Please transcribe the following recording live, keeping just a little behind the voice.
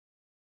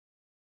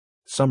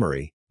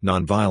Summary: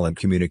 Nonviolent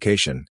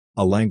Communication,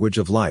 A Language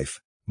of Life,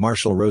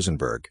 Marshall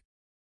Rosenberg.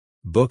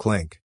 Book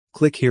link.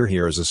 Click here.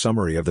 Here is a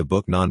summary of the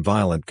book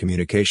Nonviolent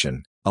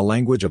Communication, A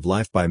Language of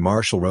Life by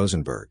Marshall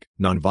Rosenberg.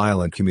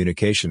 Nonviolent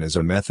communication is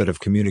a method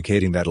of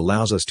communicating that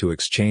allows us to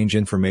exchange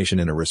information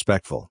in a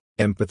respectful,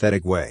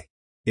 empathetic way.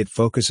 It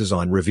focuses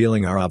on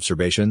revealing our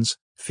observations,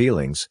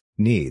 feelings,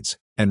 needs,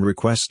 and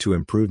requests to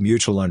improve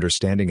mutual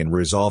understanding and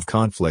resolve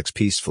conflicts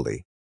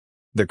peacefully.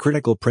 The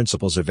critical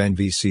principles of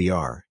NVC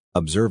are: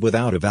 observe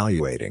without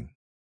evaluating.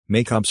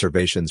 Make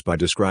observations by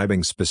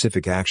describing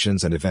specific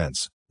actions and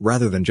events,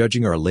 rather than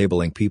judging or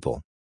labeling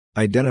people.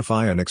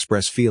 Identify and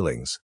express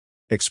feelings.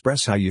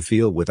 Express how you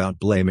feel without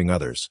blaming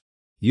others.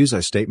 Use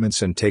I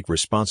statements and take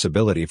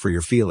responsibility for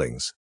your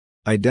feelings.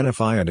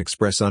 Identify and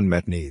express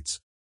unmet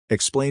needs.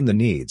 Explain the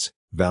needs,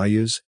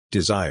 values,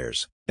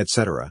 desires,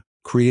 etc.,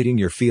 creating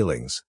your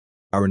feelings.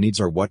 Our needs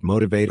are what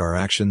motivate our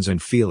actions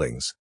and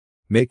feelings.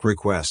 Make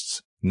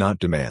requests, not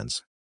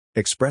demands.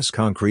 Express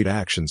concrete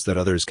actions that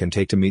others can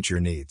take to meet your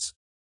needs.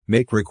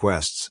 Make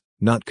requests,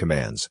 not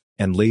commands,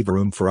 and leave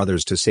room for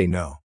others to say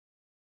no.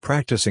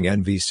 Practicing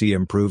NVC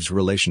improves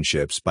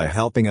relationships by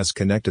helping us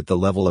connect at the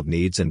level of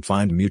needs and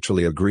find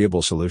mutually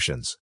agreeable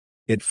solutions.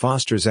 It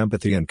fosters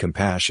empathy and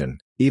compassion,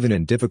 even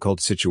in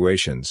difficult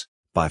situations,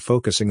 by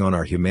focusing on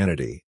our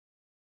humanity.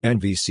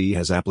 NVC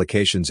has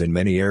applications in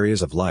many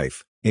areas of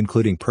life,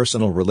 including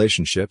personal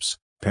relationships,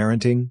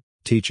 parenting,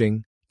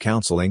 teaching,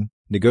 counseling,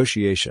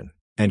 negotiation,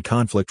 and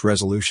conflict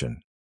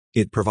resolution.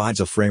 It provides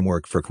a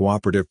framework for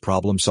cooperative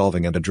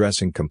problem-solving and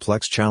addressing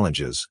complex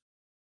challenges.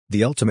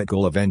 The ultimate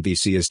goal of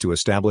NVC is to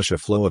establish a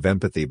flow of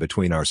empathy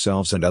between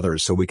ourselves and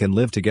others so we can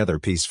live together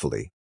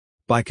peacefully.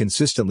 By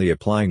consistently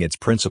applying its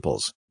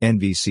principles,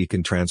 NVC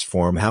can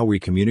transform how we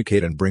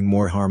communicate and bring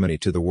more harmony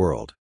to the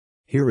world.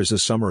 Here is a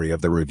summary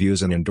of the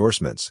reviews and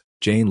endorsements.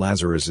 Jane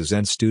Lazarus is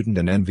Zen student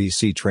and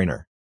NVC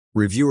trainer.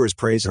 Reviewers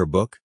praise her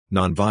book,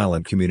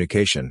 Nonviolent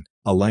Communication,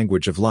 A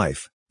Language of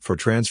Life, for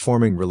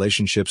transforming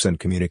relationships and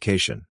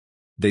communication.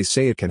 They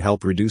say it can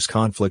help reduce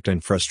conflict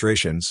and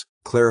frustrations,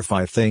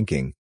 clarify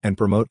thinking, and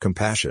promote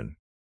compassion.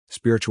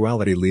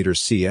 Spirituality leaders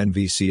see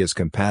NVC as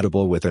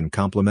compatible with and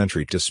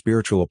complementary to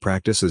spiritual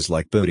practices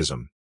like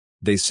Buddhism.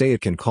 They say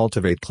it can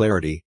cultivate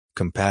clarity,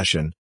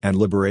 compassion, and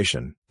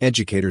liberation.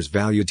 Educators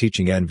value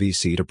teaching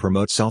NVC to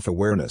promote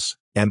self-awareness,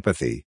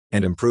 empathy,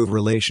 and improve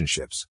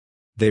relationships.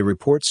 They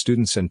report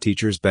students and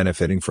teachers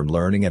benefiting from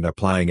learning and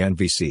applying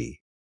NVC.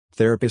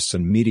 Therapists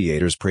and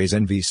mediators praise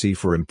NVC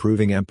for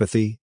improving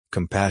empathy,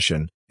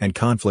 compassion, and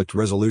conflict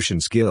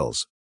resolution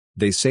skills.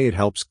 They say it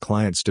helps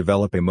clients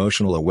develop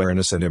emotional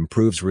awareness and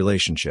improves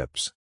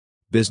relationships.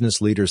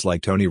 Business leaders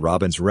like Tony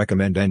Robbins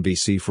recommend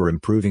NVC for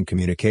improving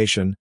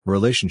communication,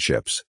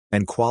 relationships,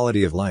 and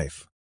quality of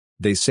life.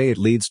 They say it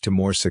leads to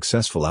more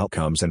successful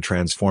outcomes and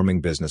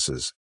transforming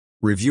businesses.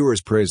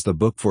 Reviewers praise the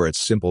book for its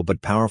simple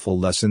but powerful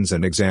lessons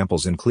and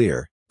examples in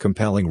clear,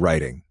 compelling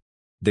writing.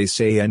 They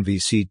say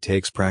NVC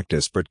takes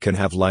practice but can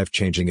have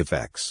life-changing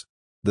effects.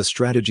 The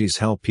strategies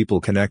help people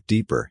connect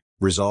deeper,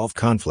 resolve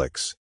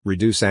conflicts,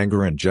 reduce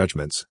anger and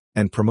judgments,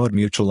 and promote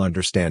mutual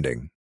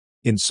understanding.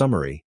 In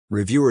summary,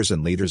 reviewers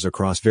and leaders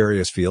across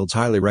various fields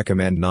highly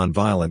recommend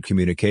nonviolent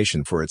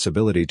communication for its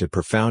ability to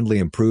profoundly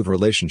improve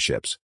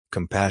relationships,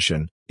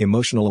 compassion,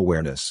 emotional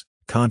awareness,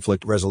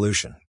 conflict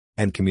resolution,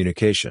 and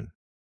communication.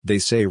 They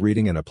say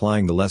reading and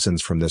applying the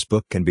lessons from this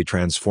book can be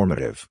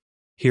transformative.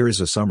 Here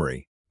is a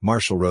summary.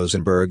 Marshall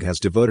Rosenberg has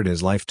devoted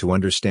his life to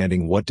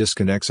understanding what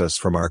disconnects us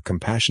from our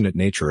compassionate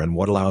nature and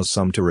what allows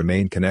some to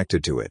remain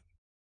connected to it.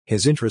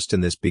 His interest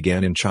in this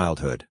began in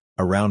childhood,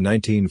 around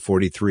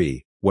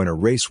 1943, when a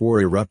race war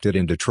erupted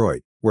in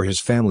Detroit, where his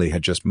family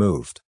had just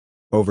moved.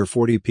 Over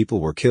 40 people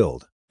were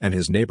killed, and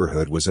his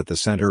neighborhood was at the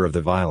center of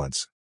the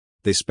violence.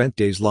 They spent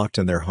days locked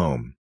in their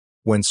home.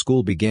 When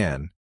school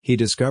began, he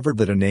discovered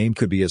that a name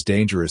could be as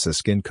dangerous as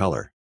skin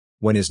color.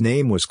 When his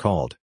name was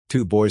called,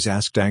 2 boys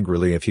asked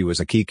angrily if he was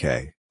a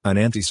kike, an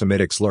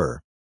anti-Semitic slur.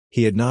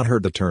 He had not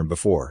heard the term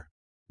before.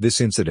 This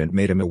incident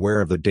made him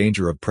aware of the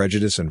danger of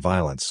prejudice and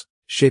violence,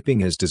 shaping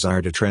his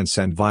desire to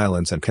transcend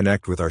violence and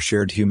connect with our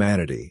shared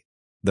humanity.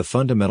 The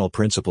fundamental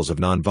principles of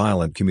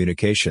nonviolent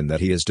communication that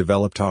he has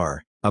developed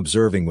are: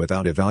 observing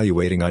without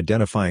evaluating,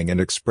 identifying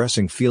and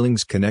expressing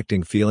feelings,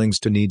 connecting feelings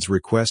to needs,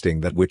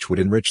 requesting that which would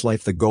enrich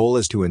life. The goal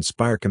is to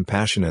inspire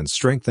compassion and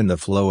strengthen the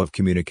flow of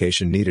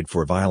communication needed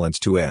for violence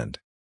to end.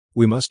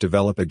 We must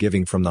develop a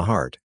giving from the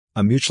heart,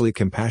 a mutually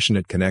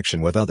compassionate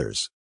connection with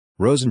others.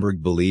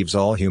 Rosenberg believes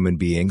all human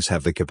beings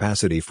have the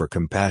capacity for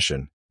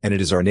compassion, and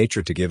it is our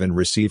nature to give and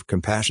receive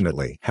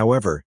compassionately.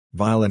 However,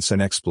 violence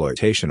and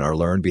exploitation are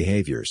learned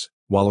behaviors,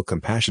 while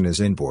compassion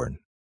is inborn.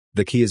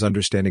 The key is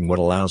understanding what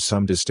allows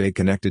some to stay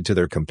connected to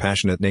their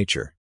compassionate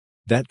nature.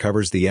 That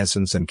covers the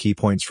essence and key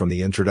points from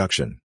the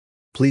introduction.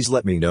 Please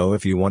let me know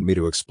if you want me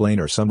to explain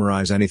or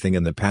summarize anything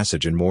in the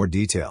passage in more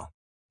detail.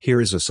 Here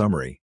is a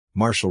summary.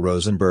 Marshall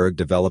Rosenberg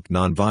developed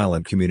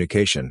nonviolent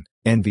communication,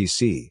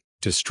 NVC,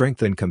 to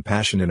strengthen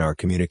compassion in our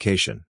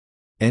communication.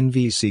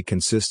 NVC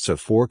consists of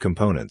 4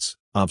 components: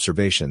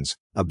 Observations: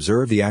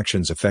 observe the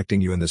actions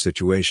affecting you in the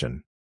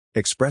situation.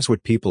 Express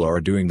what people are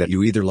doing that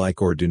you either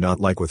like or do not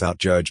like without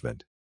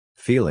judgment.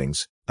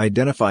 Feelings: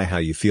 identify how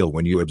you feel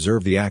when you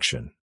observe the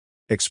action.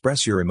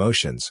 Express your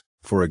emotions,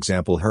 for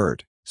example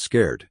hurt,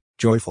 scared,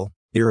 joyful,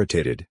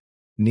 irritated.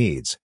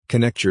 Needs: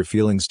 connect your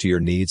feelings to your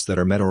needs that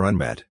are met or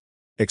unmet.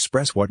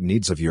 Express what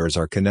needs of yours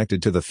are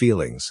connected to the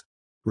feelings.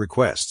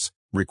 Requests: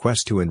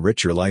 request to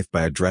enrich your life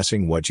by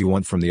addressing what you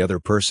want from the other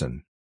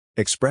person.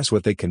 Express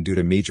what they can do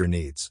to meet your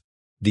needs.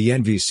 The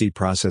NVC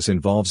process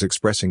involves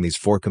expressing these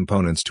four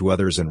components to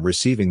others and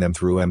receiving them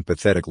through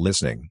empathetic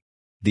listening.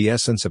 The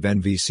essence of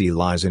NVC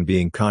lies in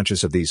being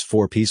conscious of these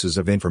four pieces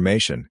of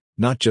information,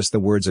 not just the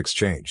words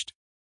exchanged.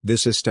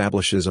 This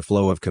establishes a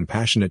flow of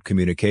compassionate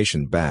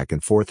communication back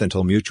and forth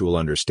until mutual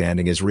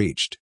understanding is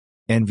reached.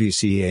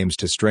 NVC aims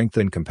to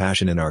strengthen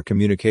compassion in our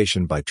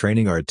communication by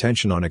training our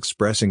attention on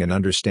expressing and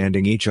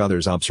understanding each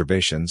other's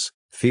observations,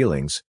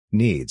 feelings,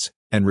 needs,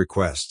 and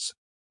requests.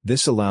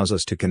 This allows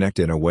us to connect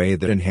in a way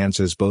that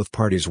enhances both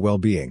parties'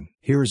 well-being.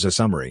 Here's a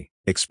summary: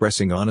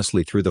 expressing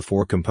honestly through the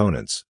four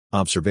components.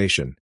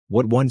 Observation: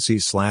 what one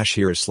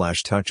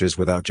sees/hears/touches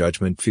without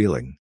judgment.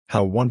 Feeling: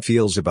 how one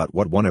feels about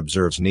what one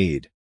observes.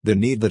 Need: the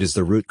need that is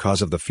the root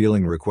cause of the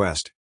feeling.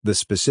 Request: the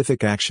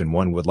specific action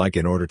one would like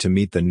in order to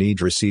meet the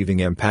need. Receiving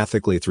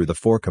empathically through the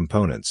four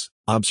components.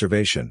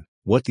 Observation: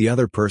 what the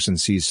other person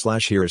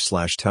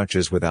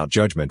sees/hears/touches without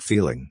judgment.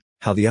 Feeling: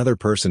 how the other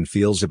person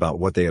feels about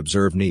what they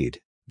observe.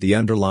 Need: the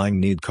underlying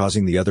need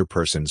causing the other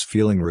person's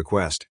feeling.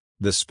 Request: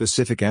 the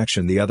specific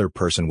action the other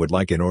person would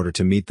like in order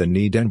to meet the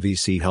need.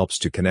 NVC helps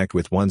to connect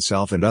with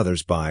oneself and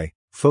others by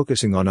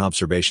focusing on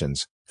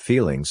observations,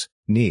 feelings,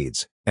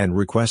 needs, and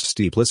requests.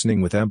 Deep listening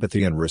with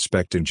empathy and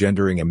respect,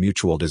 engendering a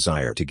mutual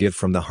desire to give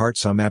from the heart.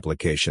 Some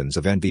applications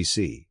of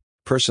NVC: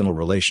 personal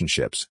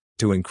relationships,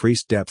 to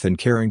increase depth in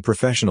caring.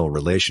 Professional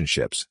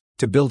relationships,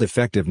 to build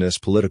effectiveness.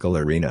 Political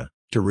arena,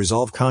 to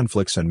resolve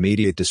conflicts and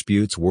mediate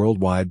disputes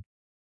worldwide.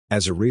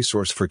 As a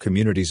resource for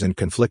communities in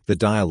conflict, the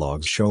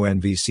dialogues show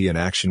NVC in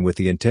action with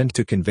the intent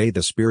to convey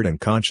the spirit and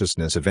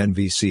consciousness of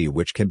NVC,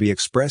 which can be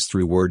expressed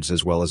through words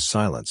as well as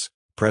silence,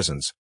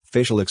 presence,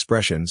 facial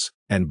expressions,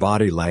 and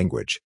body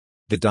language.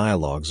 The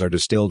dialogues are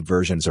distilled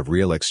versions of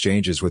real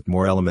exchanges with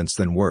more elements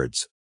than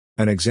words.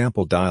 An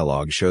example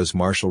dialogue shows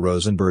Marshall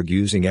Rosenberg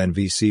using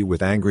NVC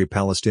with angry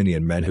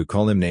Palestinian men who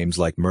call him names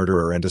like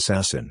murderer and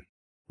assassin.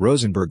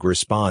 Rosenberg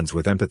responds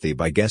with empathy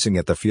by guessing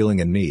at the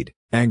feeling and need: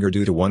 anger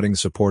due to wanting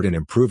support in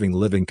improving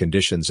living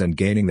conditions and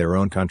gaining their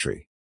own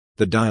country.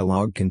 The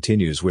dialogue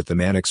continues with the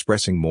man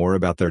expressing more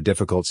about their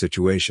difficult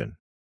situation.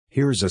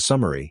 Here's a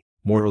summary: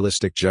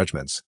 moralistic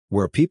judgments,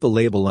 where people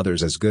label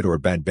others as good or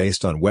bad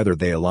based on whether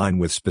they align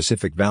with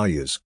specific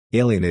values,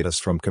 alienate us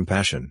from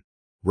compassion.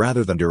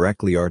 Rather than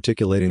directly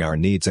articulating our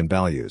needs and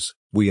values,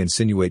 we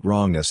insinuate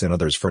wrongness in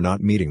others for not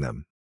meeting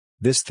them.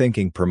 This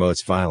thinking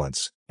promotes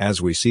violence,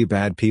 as we see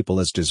bad people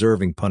as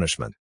deserving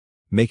punishment.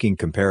 Making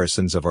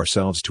comparisons of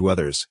ourselves to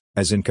others,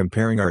 as in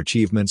comparing our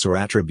achievements or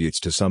attributes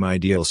to some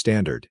ideal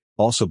standard,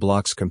 also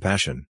blocks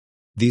compassion.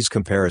 These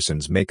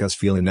comparisons make us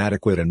feel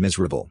inadequate and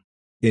miserable.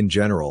 In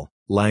general,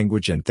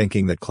 language and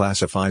thinking that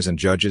classifies and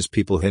judges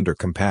people hinder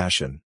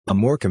compassion. A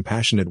more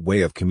compassionate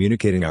way of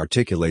communicating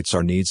articulates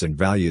our needs and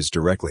values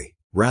directly,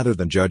 rather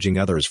than judging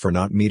others for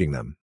not meeting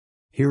them.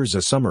 Here's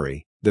a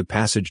summary: the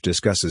passage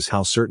discusses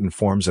how certain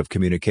forms of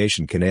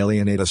communication can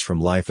alienate us from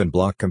life and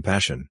block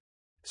compassion.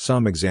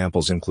 Some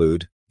examples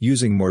include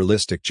using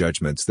moralistic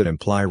judgments that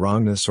imply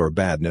wrongness or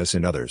badness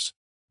in others.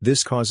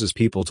 This causes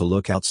people to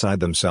look outside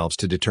themselves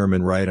to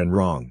determine right and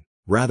wrong,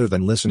 rather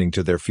than listening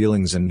to their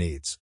feelings and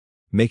needs.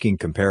 Making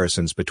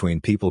comparisons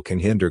between people can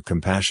hinder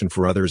compassion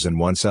for others and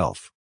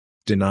oneself.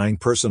 Denying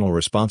personal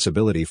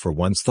responsibility for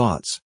one's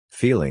thoughts,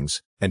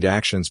 feelings, and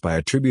actions by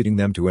attributing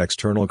them to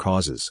external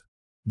causes.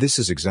 This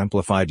is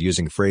exemplified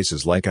using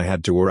phrases like "I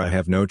had to" or "I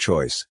have no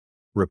choice."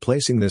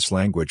 Replacing this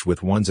language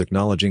with one's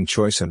acknowledging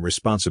choice and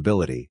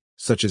responsibility,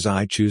 such as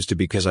 "I choose to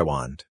because I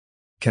want,"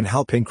 can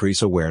help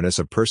increase awareness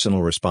of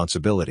personal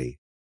responsibility.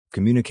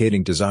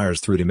 Communicating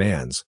desires through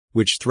demands,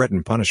 which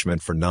threaten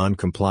punishment for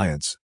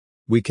non-compliance.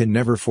 We can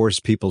never force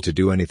people to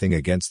do anything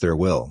against their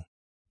will.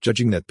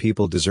 Judging that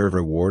people deserve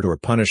reward or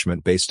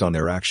punishment based on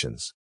their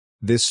actions.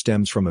 This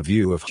stems from a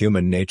view of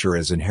human nature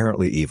as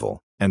inherently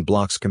evil, and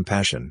blocks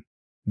compassion.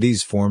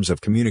 These forms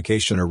of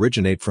communication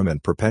originate from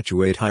and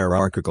perpetuate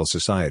hierarchical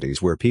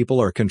societies where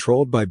people are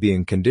controlled by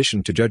being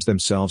conditioned to judge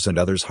themselves and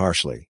others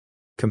harshly.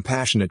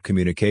 Compassionate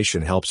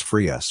communication helps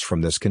free us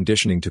from this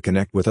conditioning to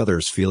connect with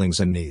others' feelings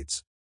and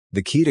needs.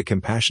 The key to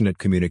compassionate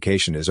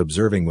communication is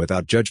observing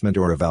without judgment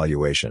or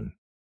evaluation.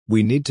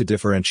 We need to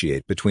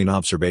differentiate between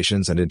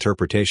observations and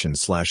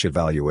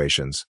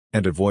interpretations/evaluations,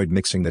 and avoid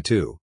mixing the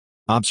two.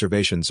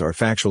 Observations are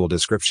factual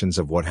descriptions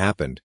of what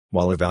happened,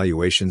 while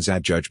evaluations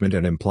add judgment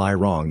and imply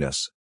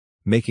wrongness.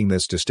 Making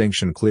this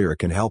distinction clear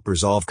can help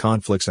resolve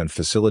conflicts and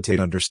facilitate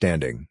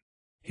understanding.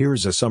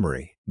 Here's a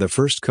summary. The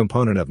first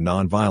component of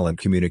nonviolent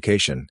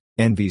communication,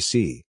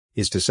 NVC,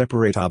 is to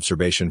separate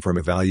observation from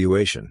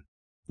evaluation.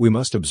 We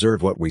must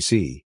observe what we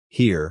see,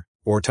 hear,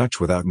 or touch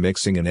without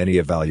mixing in any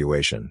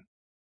evaluation.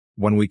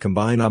 When we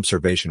combine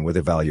observation with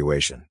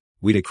evaluation,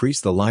 we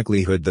decrease the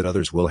likelihood that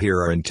others will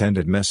hear our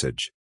intended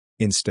message.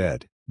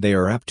 Instead, they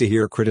are apt to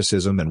hear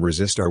criticism and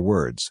resist our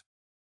words.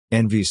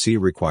 NVC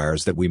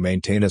requires that we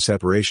maintain a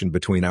separation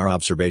between our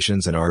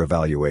observations and our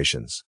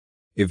evaluations.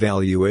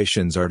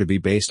 Evaluations are to be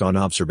based on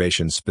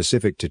observations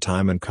specific to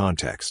time and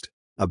context.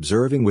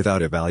 Observing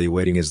without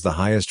evaluating is the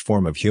highest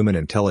form of human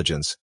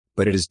intelligence,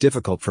 but it is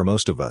difficult for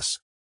most of us.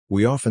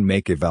 We often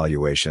make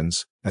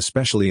evaluations,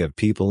 especially of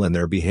people and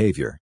their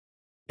behavior.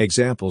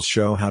 Examples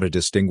show how to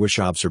distinguish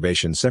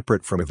observation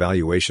separate from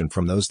evaluation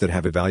from those that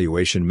have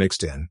evaluation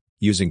mixed in,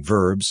 using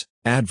verbs,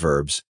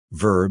 adverbs,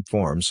 verb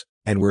forms,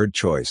 and word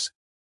choice.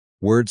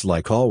 Words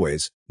like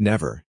always,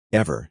 never,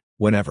 ever,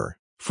 whenever,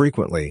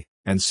 frequently,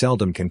 and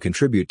seldom can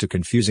contribute to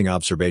confusing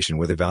observation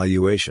with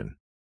evaluation.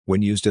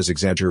 When used as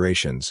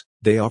exaggerations,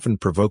 they often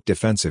provoke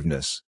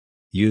defensiveness.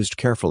 Used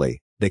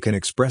carefully, they can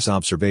express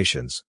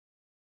observations.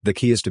 The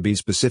key is to be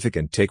specific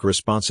and take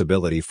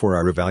responsibility for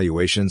our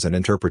evaluations and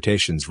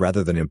interpretations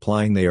rather than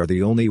implying they are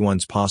the only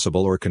ones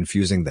possible or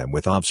confusing them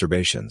with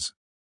observations.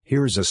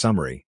 Here's a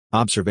summary.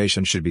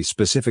 Observation should be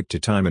specific to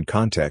time and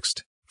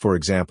context. For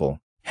example,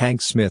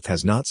 Hank Smith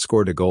has not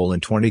scored a goal in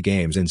 20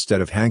 games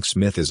instead of Hank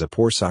Smith is a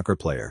poor soccer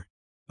player.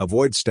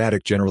 Avoid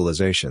static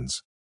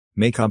generalizations.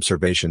 Make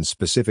observations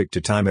specific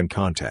to time and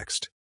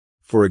context.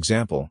 For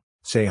example,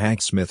 say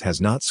Hank Smith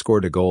has not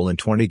scored a goal in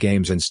 20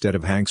 games instead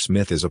of Hank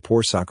Smith is a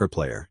poor soccer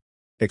player.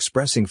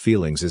 Expressing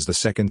feelings is the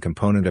second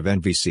component of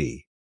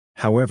NVC.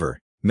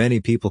 However, many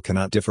people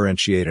cannot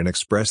differentiate and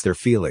express their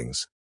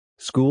feelings.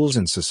 Schools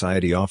and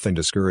society often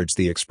discourage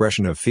the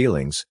expression of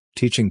feelings,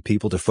 teaching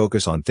people to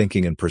focus on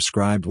thinking in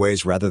prescribed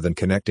ways rather than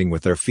connecting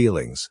with their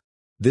feelings.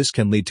 This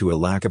can lead to a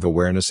lack of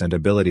awareness and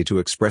ability to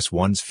express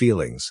one's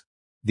feelings.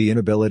 The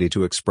inability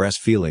to express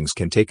feelings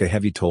can take a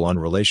heavy toll on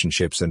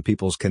relationships and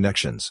people's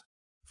connections.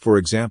 For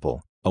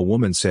example, a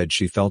woman said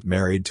she felt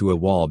married to a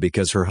wall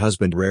because her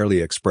husband rarely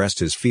expressed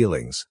his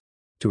feelings.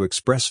 To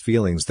express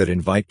feelings that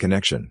invite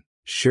connection,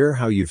 share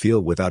how you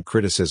feel without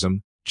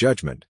criticism,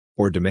 judgment,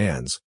 or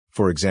demands.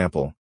 For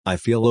example, I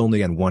feel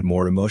lonely and want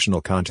more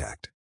emotional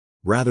contact.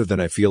 Rather than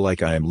I feel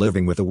like I am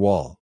living with a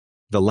wall.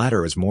 The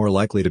latter is more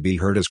likely to be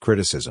heard as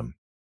criticism.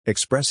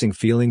 Expressing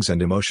feelings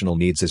and emotional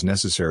needs is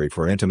necessary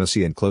for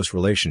intimacy and close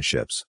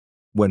relationships.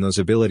 When those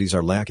abilities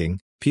are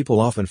lacking, people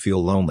often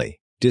feel lonely,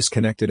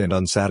 disconnected and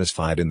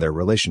unsatisfied in their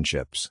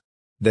relationships.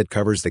 That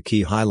covers the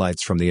key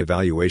highlights from the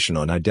evaluation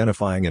on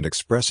identifying and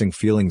expressing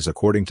feelings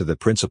according to the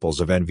principles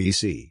of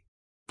NVC.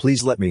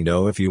 Please let me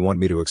know if you want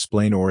me to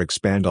explain or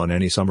expand on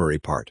any summary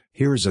part.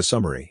 Here's a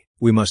summary.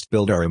 We must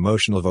build our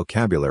emotional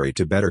vocabulary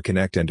to better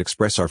connect and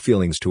express our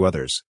feelings to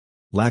others.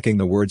 Lacking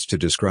the words to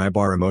describe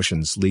our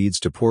emotions leads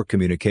to poor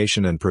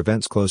communication and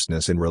prevents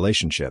closeness in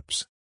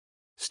relationships.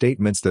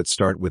 Statements that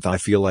start with "I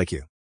feel like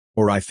you"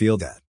 or "I feel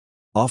that"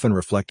 often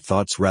reflect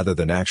thoughts rather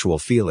than actual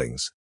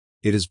feelings.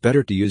 It is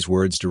better to use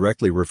words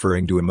directly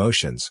referring to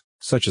emotions,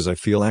 such as "I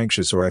feel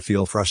anxious" or "I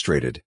feel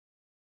frustrated."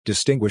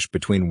 Distinguish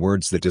between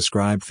words that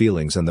describe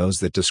feelings and those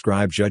that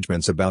describe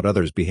judgments about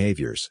others'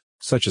 behaviors,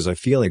 such as "I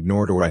feel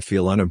ignored" or "I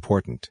feel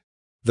unimportant."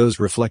 Those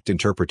reflect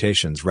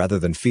interpretations rather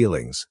than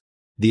feelings.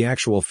 The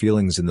actual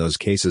feelings in those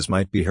cases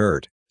might be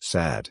hurt,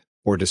 sad,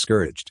 or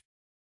discouraged.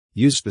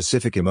 Use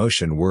specific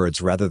emotion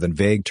words rather than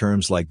vague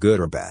terms like good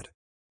or bad.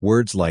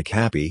 Words like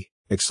happy,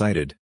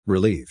 excited,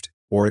 relieved,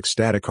 or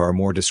ecstatic are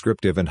more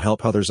descriptive and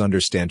help others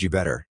understand you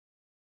better.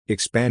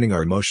 Expanding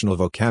our emotional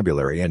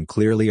vocabulary and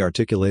clearly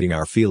articulating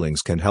our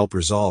feelings can help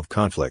resolve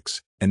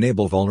conflicts,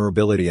 enable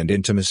vulnerability and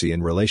intimacy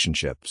in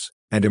relationships,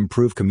 and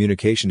improve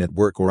communication at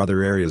work or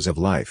other areas of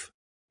life.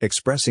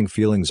 Expressing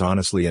feelings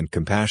honestly and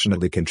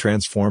compassionately can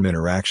transform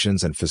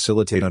interactions and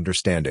facilitate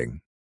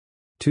understanding.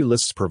 Two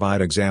lists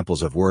provide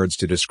examples of words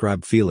to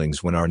describe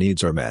feelings when our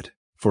needs are met.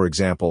 For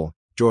example,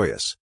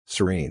 joyous,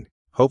 serene,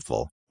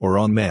 hopeful, or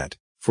unmet.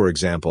 For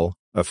example,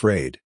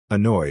 afraid,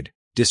 annoyed,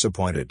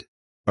 disappointed.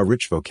 A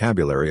rich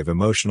vocabulary of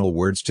emotional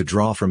words to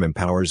draw from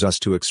empowers us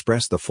to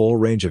express the full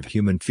range of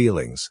human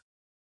feelings.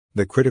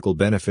 The critical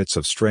benefits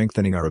of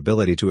strengthening our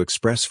ability to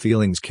express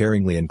feelings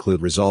caringly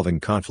include resolving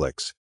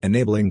conflicts,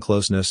 enabling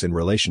closeness in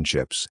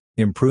relationships,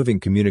 improving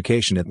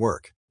communication at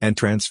work, and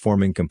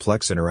transforming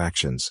complex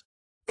interactions.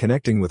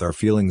 Connecting with our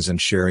feelings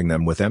and sharing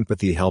them with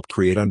empathy help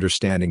create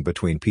understanding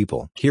between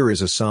people. Here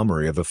is a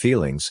summary of the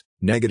feelings: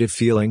 negative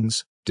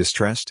feelings,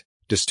 distressed,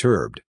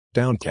 disturbed,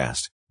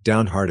 downcast,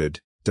 downhearted,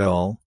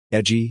 dull,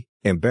 edgy,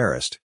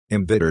 embarrassed,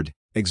 embittered,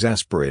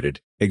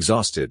 exasperated,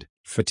 exhausted,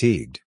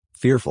 fatigued,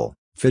 fearful,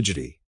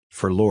 fidgety,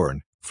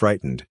 forlorn,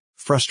 frightened,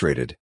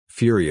 frustrated,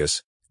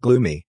 furious,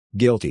 gloomy,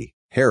 guilty,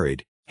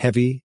 harried,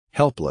 heavy,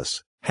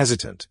 helpless,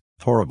 hesitant,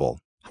 horrible,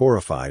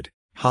 horrified,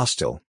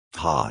 hostile,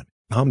 hot,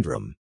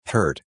 humdrum,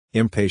 hurt,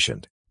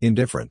 impatient,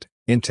 indifferent,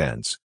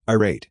 intense,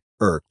 irate,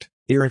 irked,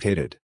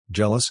 irritated,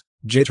 jealous,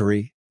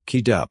 jittery,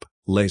 keyed up,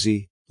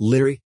 lazy,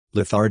 leery,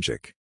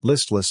 lethargic,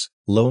 listless,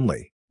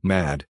 lonely,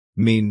 mad,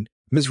 mean,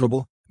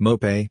 miserable,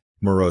 mope,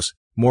 morose,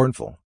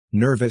 mournful,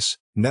 nervous,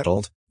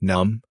 nettled,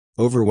 numb,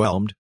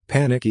 overwhelmed,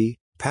 panicky,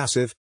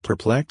 passive,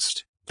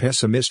 perplexed,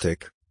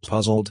 pessimistic,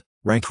 puzzled,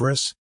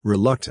 rancorous,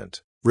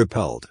 reluctant,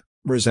 repelled,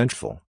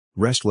 resentful,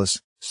 restless,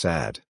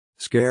 sad,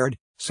 scared,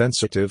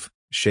 sensitive,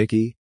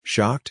 shaky,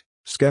 shocked,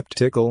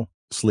 skeptical,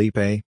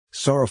 sleepy,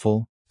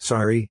 sorrowful,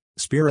 sorry,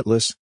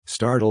 spiritless,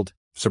 startled,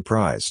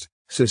 surprised,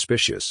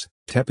 suspicious,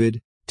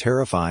 tepid,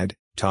 terrified,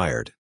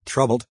 tired,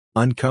 troubled,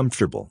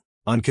 uncomfortable,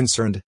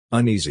 unconcerned,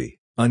 uneasy,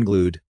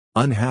 unglued,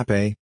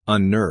 unhappy,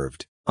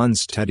 unnerved,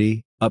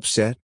 unsteady,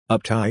 upset,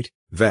 uptight,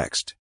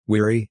 vexed,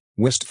 weary,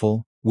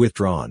 wistful,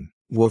 withdrawn,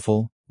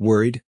 woeful,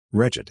 worried,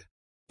 wretched.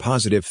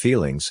 Positive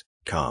feelings: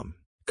 calm,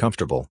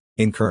 comfortable,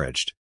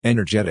 encouraged,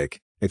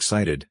 energetic,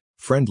 excited,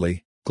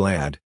 friendly,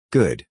 glad,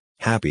 good,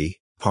 happy,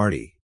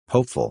 hearty,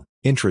 hopeful,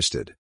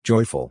 interested,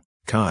 joyful,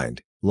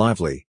 kind,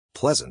 lively,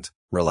 pleasant,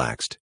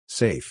 relaxed,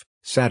 safe,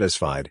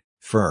 satisfied,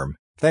 firm,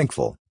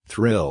 thankful,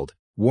 thrilled,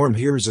 warm.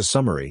 Here's a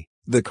summary.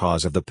 The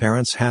cause of the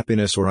parent's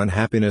happiness or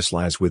unhappiness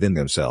lies within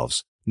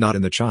themselves, not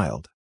in the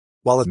child.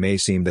 While it may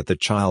seem that the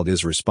child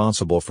is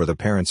responsible for the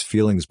parent's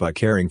feelings by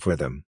caring for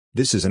them,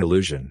 this is an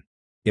illusion.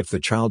 If the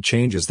child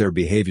changes their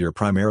behavior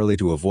primarily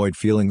to avoid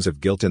feelings of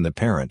guilt in the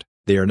parent,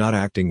 they are not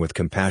acting with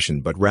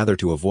compassion but rather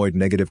to avoid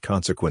negative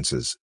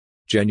consequences.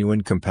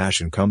 Genuine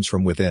compassion comes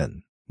from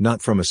within,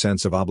 not from a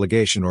sense of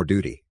obligation or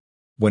duty.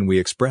 When we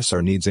express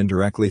our needs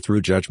indirectly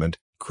through judgment,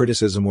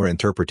 criticism or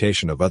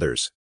interpretation of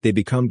others, they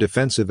become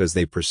defensive as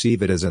they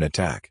perceive it as an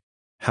attack.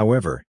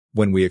 However,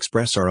 when we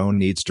express our own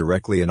needs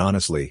directly and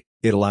honestly,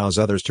 it allows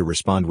others to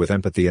respond with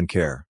empathy and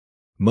care.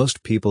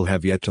 Most people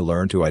have yet to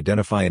learn to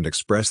identify and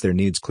express their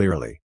needs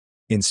clearly.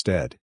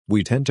 Instead,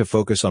 we tend to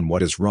focus on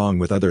what is wrong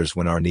with others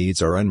when our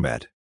needs are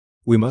unmet.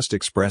 We must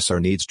express our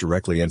needs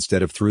directly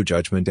instead of through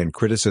judgment and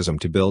criticism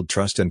to build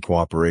trust and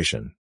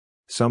cooperation.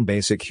 Some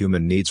basic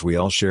human needs we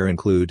all share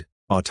include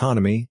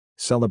autonomy,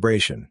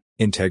 celebration,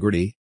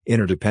 integrity,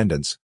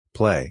 interdependence,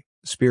 play,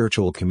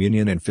 spiritual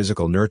communion and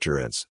physical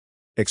nurturance.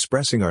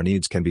 Expressing our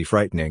needs can be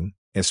frightening,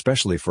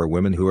 especially for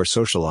women who are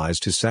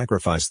socialized to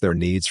sacrifice their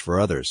needs for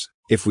others.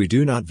 If we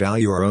do not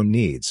value our own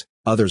needs,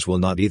 others will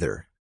not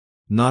either.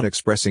 Not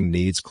expressing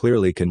needs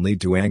clearly can lead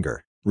to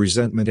anger,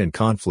 resentment and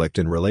conflict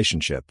in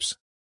relationships.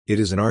 It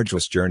is an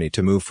arduous journey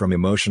to move from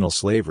emotional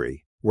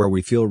slavery, where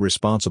we feel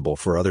responsible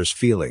for others'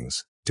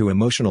 feelings, to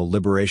emotional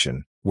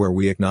liberation, where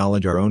we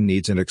acknowledge our own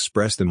needs and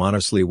express them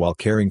honestly while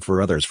caring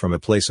for others from a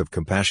place of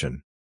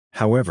compassion.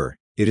 However,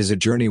 it is a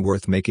journey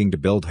worth making to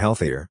build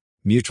healthier,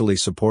 mutually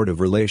supportive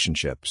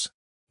relationships.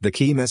 The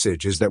key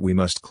message is that we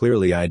must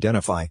clearly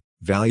identify,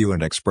 value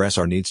and express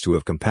our needs to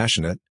have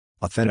compassionate,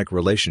 authentic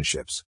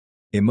relationships.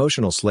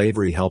 Emotional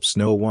slavery helps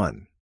no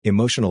one.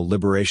 Emotional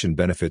liberation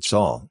benefits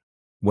all.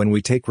 When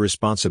we take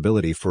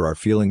responsibility for our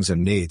feelings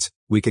and needs,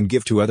 we can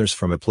give to others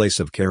from a place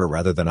of care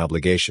rather than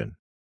obligation.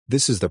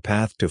 This is the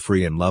path to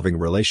free and loving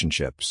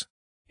relationships.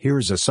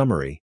 Here's a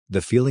summary.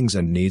 The feelings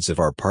and needs of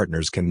our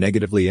partners can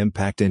negatively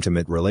impact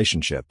intimate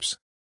relationships.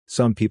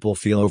 Some people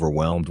feel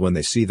overwhelmed when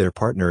they see their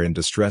partner in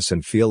distress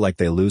and feel like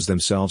they lose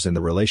themselves in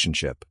the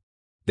relationship.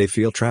 They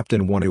feel trapped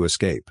and want to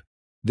escape.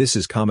 This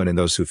is common in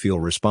those who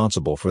feel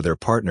responsible for their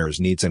partner's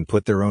needs and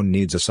put their own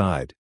needs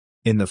aside.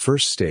 In the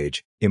first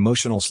stage,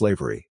 emotional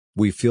slavery,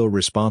 we feel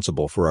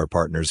responsible for our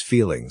partner's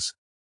feelings.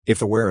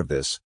 If aware of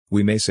this,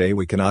 we may say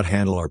we cannot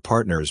handle our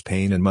partner's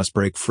pain and must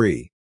break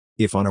free.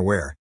 If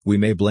unaware, we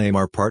may blame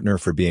our partner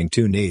for being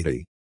too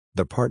needy.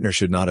 The partner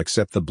should not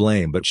accept the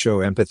blame but show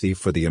empathy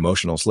for the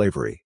emotional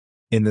slavery.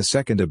 In the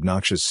second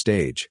obnoxious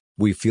stage,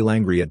 we feel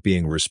angry at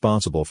being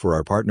responsible for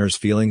our partner's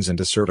feelings and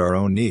assert our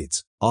own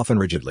needs, often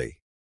rigidly.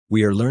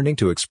 We are learning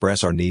to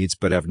express our needs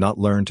but have not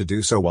learned to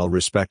do so while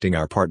respecting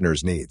our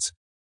partner's needs.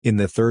 In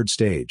the third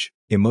stage,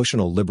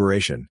 emotional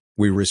liberation,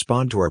 we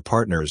respond to our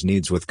partner's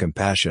needs with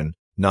compassion,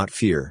 not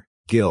fear,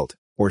 guilt,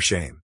 or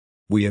shame.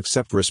 We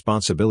accept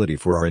responsibility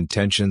for our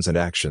intentions and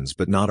actions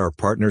but not our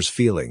partner's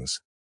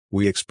feelings.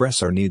 We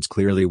express our needs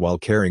clearly while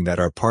caring that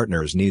our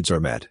partner's needs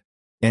are met.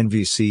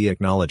 NVC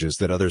acknowledges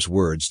that others'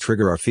 words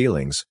trigger our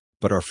feelings,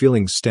 but our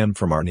feelings stem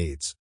from our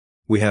needs.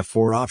 We have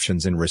 4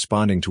 options in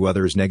responding to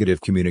others'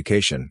 negative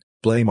communication: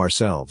 blame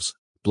ourselves,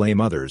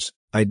 blame others,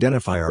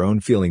 identify our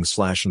own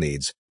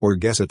feelings/needs, or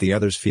guess at the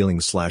other's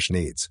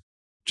feelings/needs.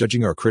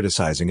 Judging or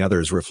criticizing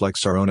others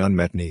reflects our own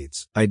unmet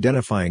needs.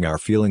 Identifying our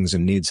feelings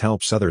and needs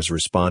helps others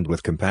respond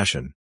with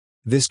compassion.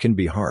 This can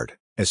be hard,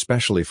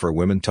 especially for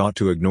women taught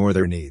to ignore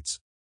their needs.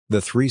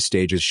 The 3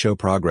 stages show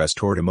progress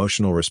toward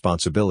emotional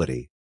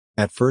responsibility.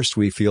 At first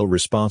we feel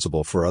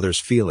responsible for others'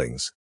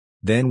 feelings.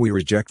 Then we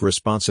reject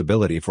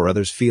responsibility for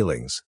others'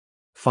 feelings.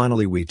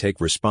 Finally we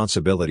take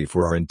responsibility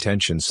for our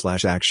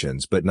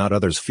intentions/actions but not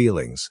others'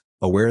 feelings,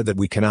 aware that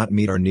we cannot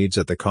meet our needs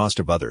at the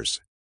cost of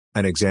others.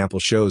 An example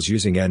shows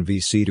using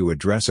NVC to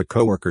address a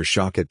coworker's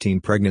shock at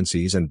teen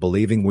pregnancies and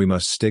believing we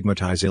must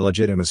stigmatize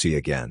illegitimacy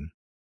again.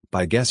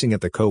 By guessing at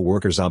the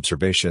coworker's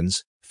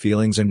observations,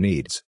 feelings and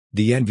needs,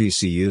 the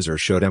NVC user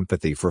showed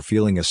empathy for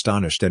feeling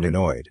astonished and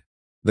annoyed.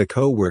 The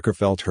coworker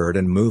felt heard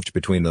and moved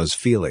between those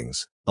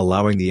feelings,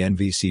 allowing the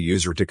NVC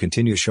user to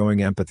continue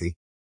showing empathy.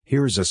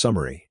 Here's a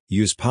summary.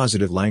 Use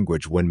positive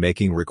language when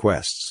making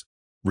requests.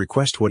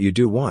 Request what you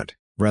do want,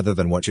 rather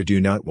than what you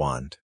do not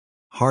want.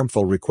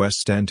 Harmful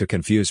requests tend to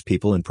confuse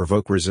people and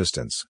provoke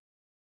resistance.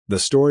 The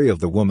story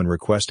of the woman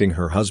requesting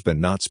her husband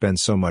not spend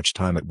so much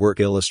time at work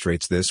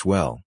illustrates this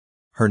well.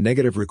 Her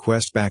negative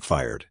request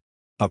backfired.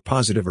 A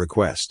positive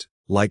request,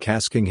 like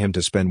asking him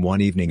to spend one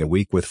evening a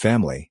week with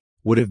family,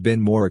 would have been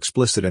more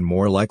explicit and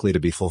more likely to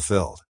be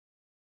fulfilled.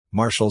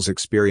 Marshall's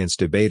experience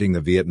debating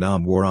the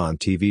Vietnam War on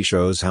TV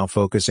shows how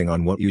focusing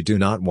on what you do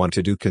not want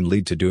to do can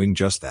lead to doing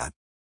just that.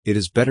 It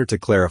is better to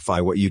clarify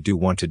what you do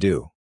want to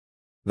do.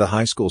 The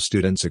high school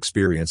students'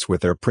 experience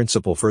with their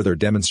principal further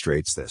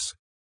demonstrates this.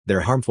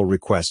 Their harmful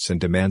requests and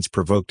demands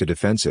provoked a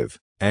defensive,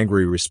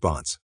 angry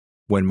response.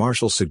 When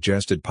Marshall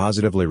suggested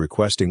positively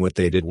requesting what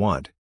they did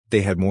want,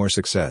 they had more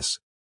success.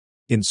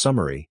 In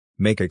summary,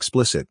 make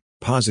explicit,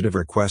 positive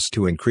requests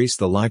to increase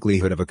the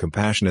likelihood of a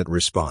compassionate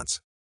response.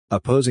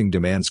 Opposing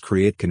demands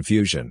create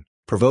confusion,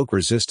 provoke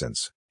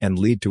resistance, and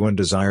lead to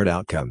undesired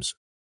outcomes.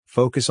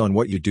 Focus on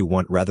what you do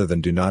want rather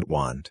than do not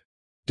want.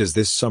 Does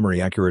this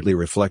summary accurately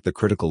reflect the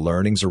critical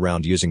learnings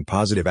around using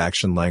positive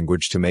action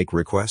language to make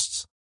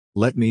requests?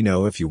 Let me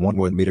know if you want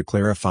me to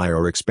clarify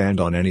or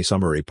expand on any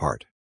summary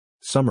part.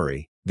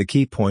 Summary: the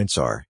key points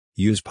are: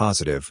 use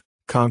positive,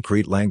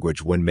 concrete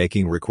language when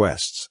making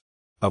requests.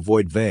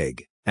 Avoid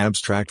vague,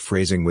 abstract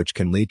phrasing which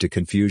can lead to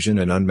confusion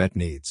and unmet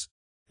needs.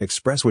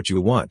 Express what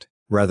you want,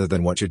 rather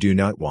than what you do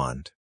not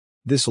want.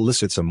 This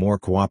elicits a more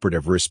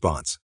cooperative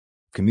response.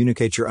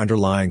 Communicate your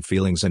underlying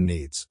feelings and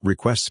needs.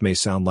 Requests may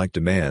sound like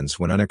demands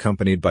when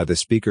unaccompanied by the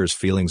speaker's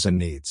feelings and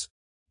needs.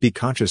 Be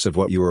conscious of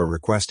what you are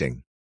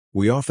requesting.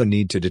 We often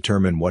need to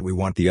determine what we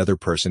want the other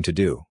person to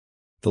do.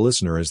 The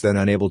listener is then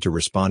unable to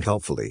respond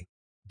helpfully.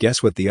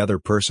 Guess what the other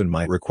person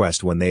might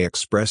request when they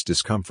express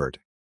discomfort.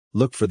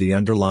 Look for the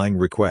underlying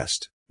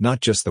request, not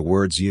just the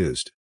words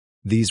used.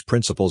 These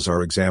principles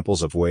are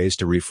examples of ways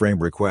to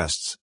reframe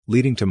requests,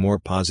 leading to more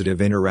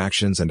positive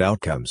interactions and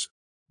outcomes.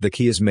 The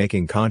key is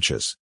making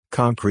conscious,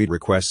 concrete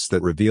requests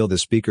that reveal the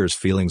speaker's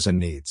feelings and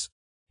needs.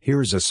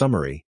 Here's a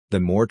summary: the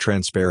more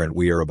transparent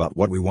we are about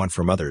what we want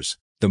from others,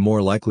 the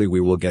more likely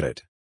we will get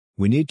it.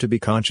 We need to be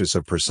conscious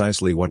of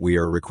precisely what we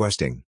are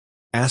requesting.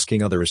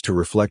 Asking others to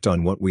reflect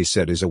on what we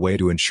said is a way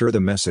to ensure the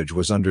message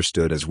was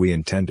understood as we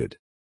intended.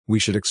 We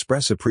should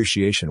express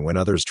appreciation when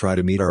others try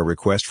to meet our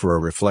request for a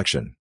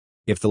reflection.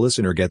 If the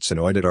listener gets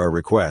annoyed at our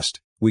request,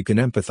 we can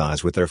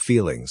empathize with their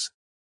feelings.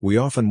 We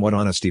often want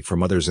honesty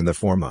from others in the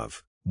form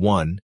of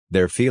 1.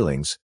 Their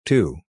feelings,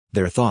 2.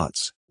 Their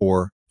thoughts,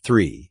 or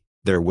 3.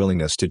 Their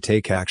willingness to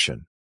take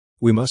action.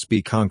 We must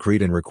be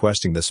concrete in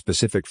requesting the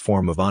specific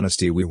form of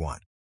honesty we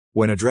want.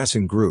 When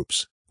addressing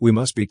groups, we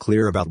must be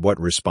clear about what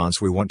response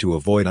we want to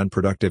avoid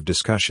unproductive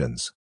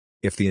discussions.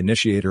 If the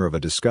initiator of a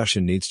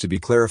discussion needs to be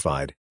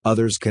clarified,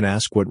 others can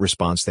ask what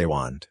response they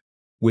want.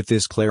 With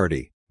this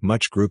clarity,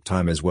 much group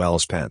time is well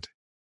spent.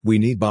 We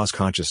need boss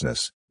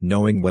consciousness,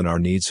 knowing when our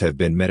needs have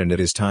been met and it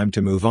is time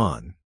to move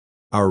on.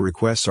 Our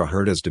requests are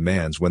heard as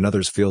demands when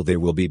others feel they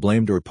will be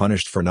blamed or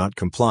punished for not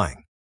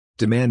complying.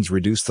 Demands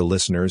reduce the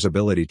listener's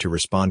ability to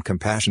respond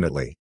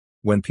compassionately.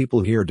 When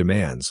people hear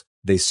demands,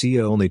 they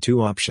see only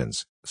two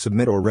options: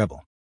 submit or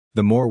rebel.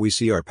 The more we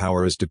see our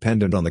power is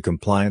dependent on the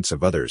compliance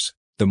of others,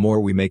 the more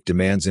we make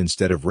demands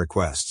instead of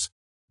requests.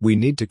 We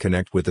need to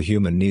connect with the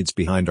human needs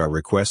behind our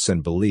requests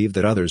and believe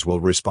that others will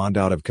respond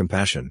out of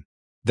compassion.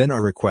 Then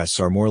our requests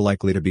are more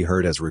likely to be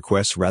heard as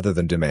requests rather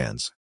than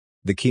demands.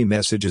 The key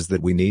message is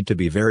that we need to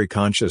be very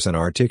conscious and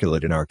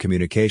articulate in our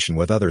communication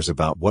with others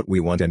about what we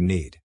want and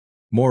need.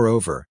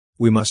 Moreover,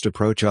 we must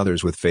approach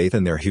others with faith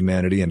in their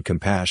humanity and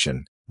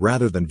compassion,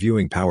 rather than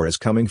viewing power as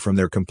coming from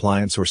their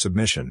compliance or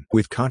submission.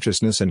 With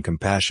consciousness and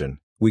compassion,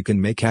 we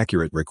can make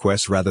accurate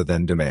requests rather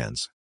than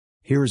demands.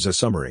 Here's a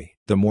summary: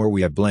 the more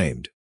we have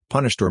blamed,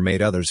 punished or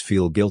made others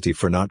feel guilty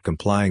for not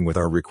complying with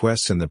our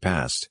requests in the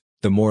past,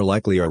 the more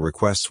likely our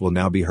requests will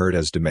now be heard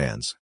as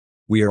demands.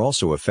 We are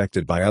also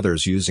affected by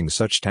others using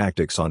such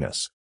tactics on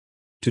us.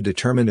 To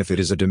determine if it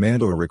is a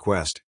demand or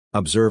request,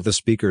 observe the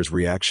speaker's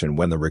reaction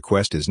when the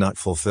request is not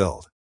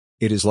fulfilled.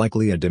 It is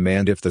likely a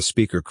demand if the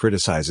speaker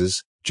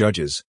criticizes,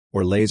 judges,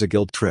 or lays a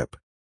guilt trip.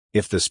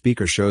 If the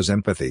speaker shows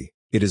empathy,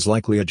 it is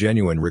likely a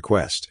genuine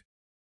request.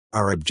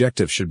 Our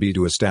objective should be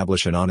to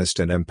establish an honest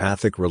and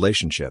empathic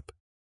relationship.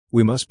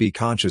 We must be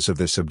conscious of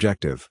this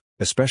objective,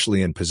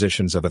 especially in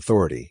positions of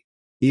authority.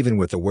 Even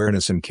with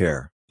awareness and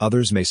care,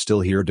 others may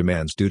still hear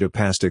demands due to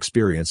past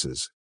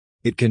experiences.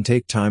 It can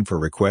take time for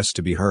requests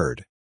to be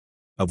heard.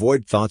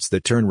 Avoid thoughts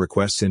that turn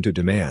requests into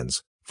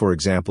demands, for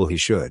example, he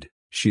should,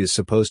 she is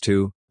supposed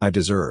to, I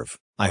deserve,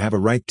 I have a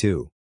right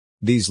to.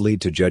 These lead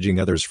to judging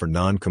others for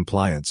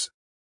non-compliance.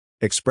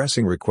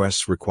 Expressing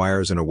requests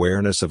requires an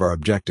awareness of our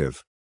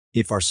objective.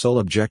 If our sole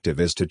objective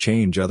is to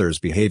change others'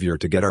 behavior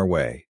to get our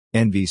way,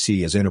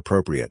 NVC is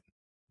inappropriate.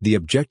 The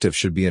objective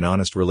should be an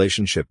honest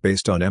relationship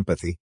based on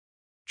empathy.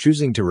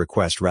 Choosing to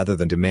request rather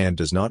than demand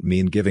does not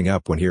mean giving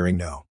up when hearing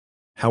no.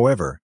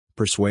 However,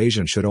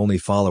 persuasion should only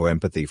follow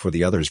empathy for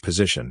the other's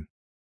position.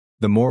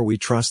 The more we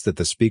trust that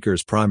the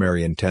speaker's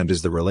primary intent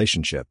is the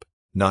relationship,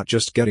 not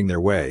just getting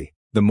their way,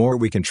 The more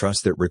we can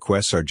trust that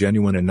requests are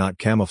genuine and not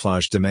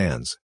camouflaged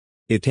demands.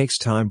 It takes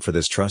time for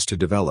this trust to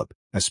develop,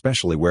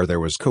 especially where there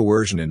was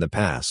coercion in the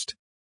past.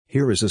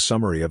 Here is a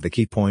summary of the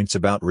key points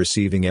about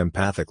receiving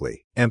empathically.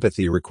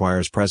 Empathy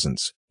requires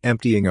presence,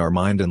 emptying our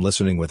mind and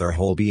listening with our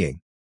whole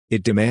being.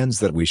 It demands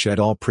that we shed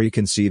all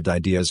preconceived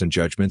ideas and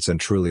judgments and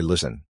truly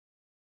listen.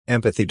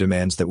 Empathy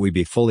demands that we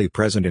be fully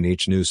present in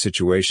each new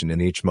situation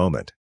in each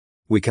moment.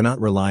 We cannot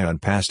rely on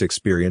past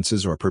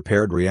experiences or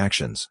prepared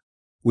reactions.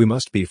 We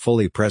must be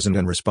fully present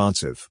and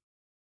responsive.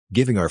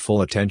 Giving our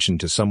full attention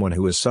to someone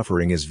who is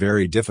suffering is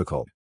very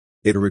difficult.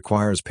 It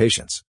requires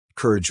patience,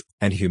 courage,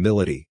 and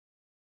humility.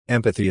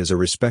 Empathy is a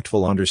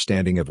respectful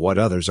understanding of what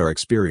others are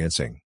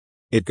experiencing.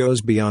 It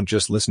goes beyond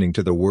just listening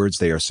to the words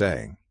they are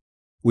saying.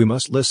 We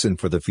must listen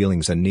for the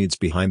feelings and needs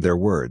behind their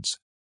words.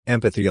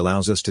 Empathy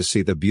allows us to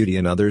see the beauty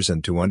in others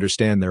and to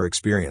understand their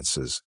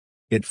experiences.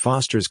 It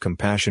fosters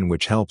compassion,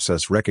 which helps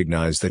us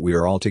recognize that we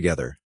are all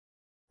together.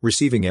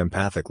 Receiving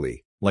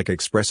empathically, like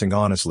expressing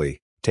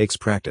honestly, takes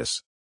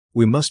practice.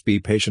 We must be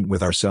patient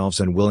with ourselves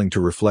and willing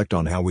to reflect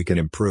on how we can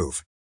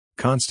improve.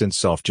 Constant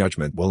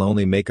self-judgment will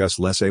only make us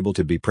less able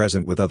to be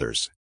present with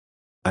others.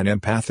 An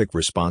empathic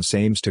response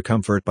aims to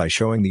comfort by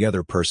showing the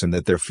other person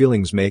that their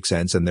feelings make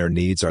sense and their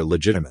needs are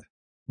legitimate.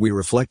 We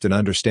reflect an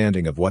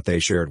understanding of what they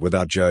shared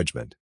without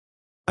judgment.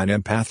 An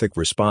empathic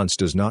response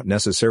does not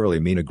necessarily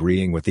mean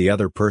agreeing with the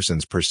other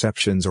person's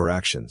perceptions or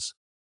actions.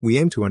 We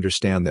aim to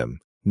understand them,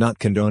 not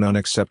condone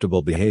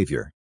unacceptable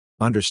behavior.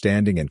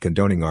 Understanding and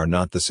condoning are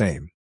not the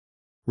same.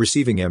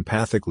 Receiving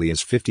empathically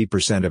is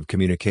 50% of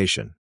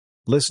communication.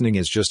 Listening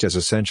is just as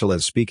essential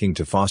as speaking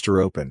to foster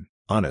open,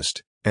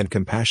 honest, and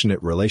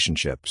compassionate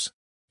relationships.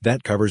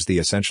 That covers the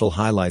essential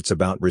highlights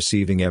about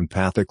receiving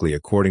empathically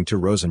according to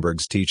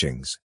Rosenberg's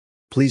teachings.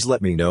 Please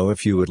let me know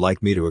if you would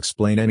like me to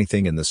explain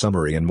anything in the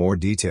summary in more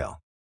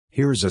detail.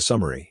 Here is a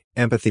summary.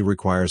 Empathy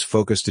requires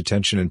focused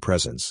attention and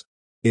presence.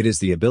 It is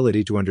the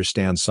ability to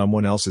understand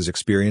someone else's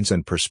experience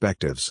and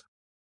perspectives.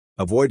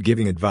 Avoid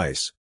giving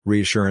advice,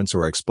 reassurance,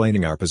 or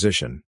explaining our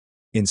position.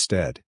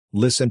 Instead,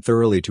 listen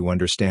thoroughly to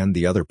understand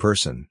the other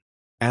person.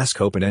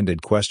 Ask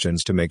open-ended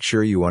questions to make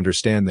sure you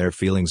understand their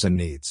feelings and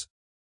needs.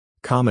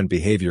 Common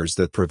behaviors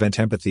that prevent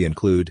empathy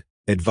include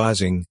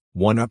advising,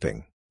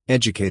 one-upping,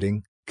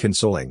 educating,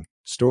 consoling,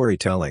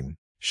 storytelling,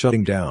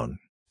 shutting down,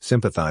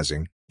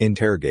 sympathizing,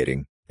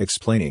 interrogating,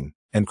 explaining,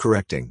 and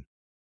correcting.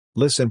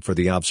 Listen for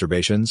the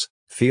observations,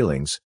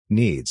 feelings,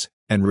 needs,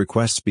 and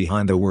requests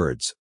behind the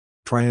words.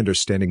 Try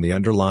understanding the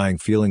underlying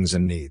feelings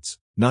and needs,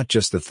 not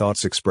just the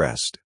thoughts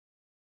expressed.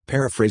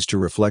 Paraphrase to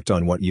reflect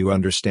on what you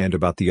understand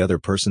about the other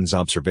person's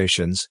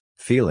observations,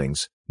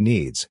 feelings,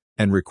 needs,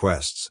 and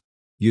requests.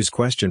 Use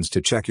questions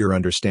to check your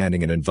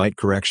understanding and invite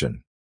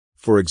correction.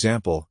 For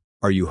example,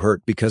 are you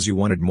hurt because you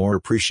wanted more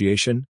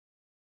appreciation?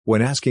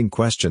 When asking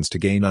questions to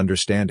gain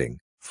understanding,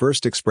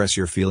 first express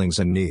your feelings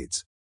and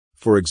needs.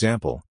 For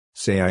example,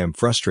 say I am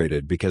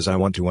frustrated because I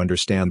want to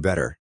understand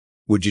better.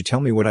 Would you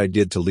tell me what I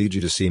did to lead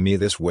you to see me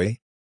this way?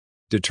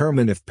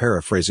 Determine if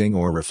paraphrasing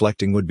or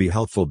reflecting would be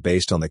helpful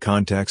based on the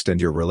context and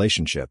your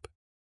relationship.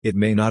 It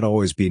may not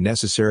always be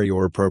necessary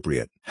or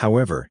appropriate.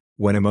 However,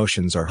 when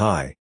emotions are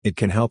high, it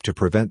can help to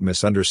prevent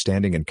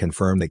misunderstanding and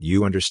confirm that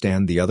you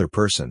understand the other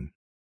person.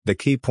 The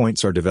key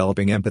points are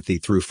developing empathy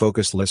through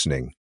focused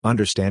listening,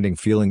 understanding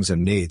feelings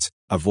and needs,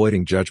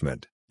 avoiding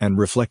judgment, and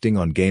reflecting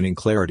on gaining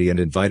clarity and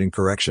inviting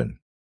correction.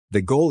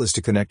 The goal is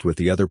to connect with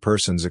the other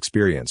person's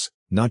experience,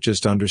 not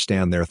just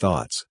understand their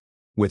thoughts.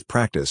 With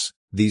practice,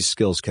 these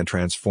skills can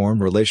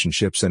transform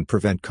relationships and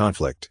prevent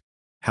conflict.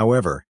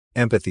 However,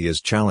 empathy is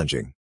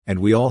challenging, and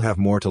we all have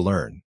more to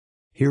learn.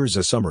 Here's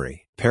a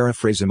summary.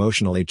 Paraphrase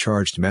emotionally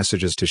charged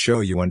messages to show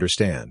you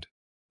understand.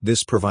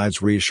 This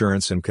provides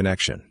reassurance and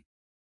connection.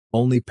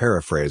 Only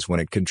paraphrase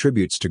when it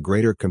contributes to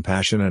greater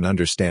compassion and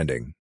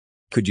understanding.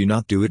 Could you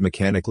not do it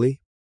mechanically?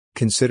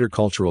 Consider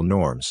cultural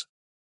norms.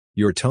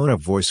 Your tone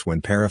of voice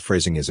when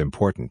paraphrasing is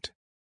important.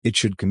 It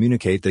should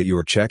communicate that you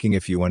are checking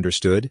if you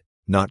understood,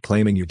 not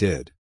claiming you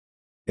did.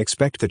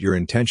 Expect that your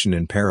intention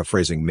in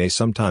paraphrasing may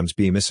sometimes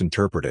be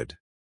misinterpreted.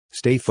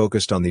 Stay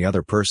focused on the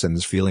other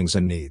person's feelings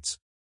and needs.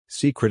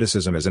 See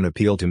criticism as an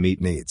appeal to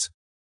meet needs.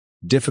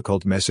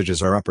 Difficult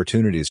messages are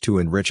opportunities to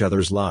enrich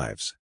others'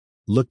 lives.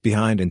 Look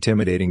behind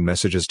intimidating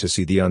messages to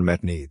see the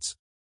unmet needs.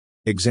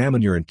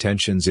 Examine your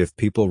intentions if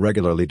people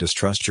regularly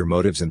distrust your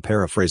motives in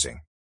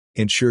paraphrasing.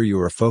 Ensure you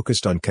are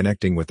focused on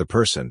connecting with the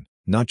person,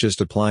 not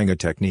just applying a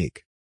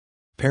technique.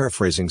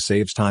 Paraphrasing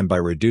saves time by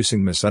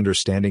reducing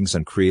misunderstandings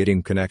and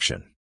creating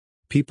connection.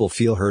 People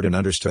feel heard and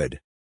understood.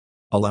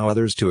 Allow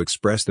others to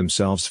express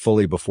themselves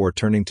fully before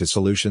turning to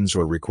solutions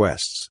or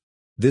requests.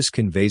 This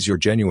conveys your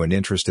genuine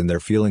interest in their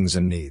feelings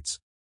and needs.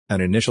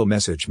 An initial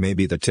message may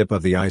be the tip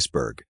of the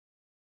iceberg.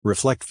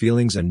 Reflect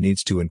feelings and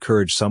needs to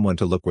encourage someone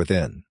to look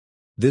within.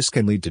 This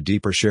can lead to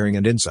deeper sharing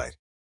and insight.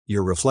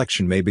 Your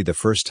reflection may be the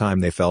first time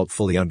they felt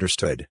fully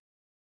understood.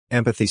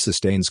 Empathy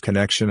sustains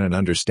connection and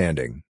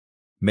understanding.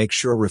 Make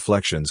sure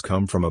reflections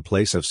come from a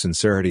place of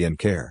sincerity and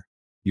care.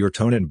 Your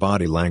tone and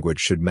body language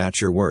should match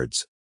your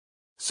words.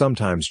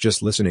 Sometimes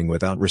just listening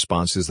without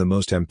response is the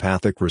most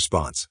empathic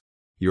response.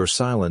 Your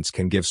silence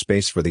can give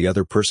space for the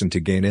other person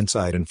to gain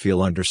insight and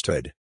feel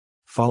understood.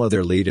 Follow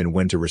their lead in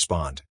when to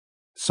respond.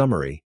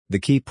 Summary: the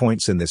key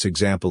points in this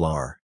example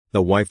are: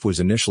 the wife was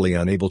initially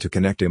unable to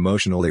connect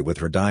emotionally with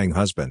her dying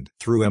husband.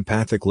 Through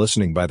empathic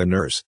listening by the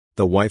nurse,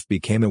 the wife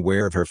became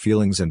aware of her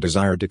feelings and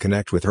desired to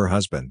connect with her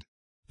husband.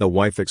 The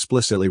wife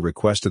explicitly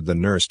requested the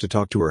nurse to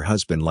talk to her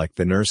husband like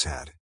the nurse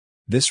had.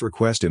 This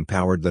request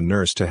empowered the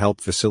nurse to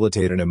help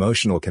facilitate an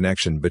emotional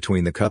connection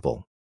between the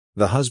couple.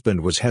 The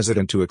husband was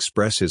hesitant to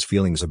express his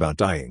feelings about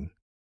dying.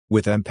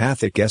 With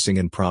empathic guessing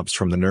and prompts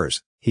from the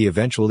nurse, he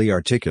eventually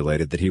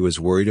articulated that he was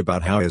worried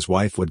about how his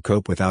wife would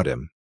cope without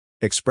him.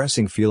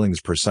 Expressing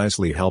feelings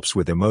precisely helps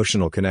with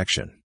emotional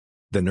connection.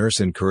 The nurse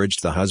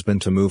encouraged the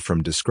husband to move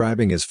from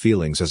describing his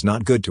feelings as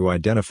not good to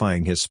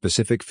identifying his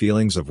specific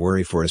feelings of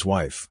worry for his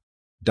wife.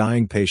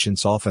 Dying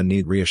patients often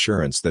need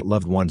reassurance that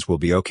loved ones will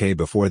be okay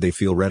before they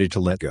feel ready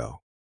to let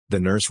go. The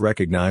nurse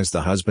recognized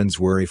the husband's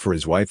worry for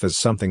his wife as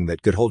something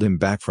that could hold him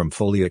back from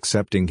fully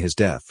accepting his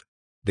death.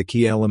 The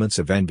key elements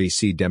of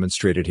NVC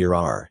demonstrated here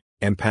are: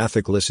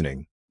 empathic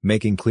listening,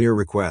 making clear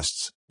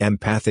requests,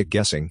 empathic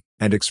guessing,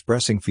 and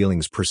expressing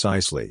feelings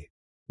precisely.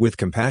 With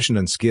compassion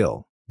and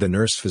skill, the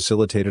nurse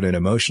facilitated an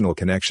emotional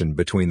connection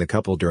between the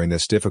couple during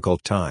this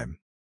difficult time.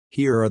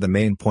 Here are the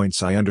main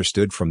points I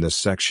understood from this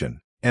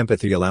section.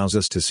 Empathy allows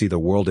us to see the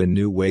world in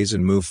new ways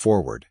and move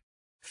forward.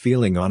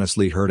 Feeling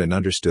honestly heard and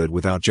understood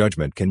without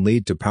judgment can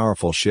lead to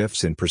powerful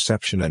shifts in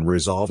perception and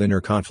resolve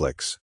inner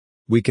conflicts.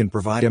 We can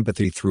provide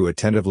empathy through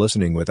attentive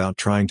listening without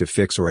trying to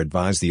fix or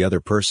advise the other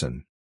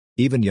person.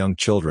 Even young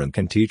children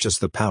can teach us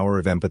the power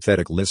of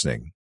empathetic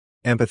listening.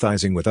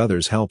 Empathizing with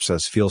others helps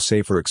us feel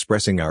safer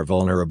expressing our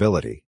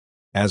vulnerability.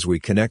 As we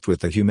connect with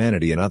the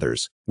humanity in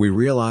others, we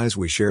realize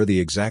we share the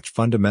exact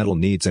fundamental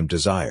needs and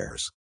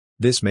desires.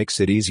 This makes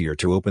it easier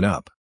to open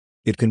up.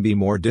 It can be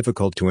more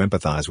difficult to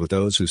empathize with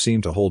those who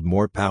seem to hold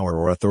more power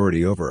or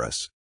authority over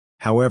us.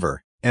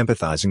 However,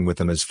 empathizing with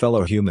them as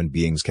fellow human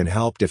beings can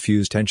help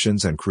diffuse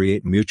tensions and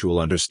create mutual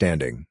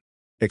understanding.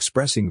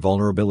 Expressing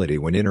vulnerability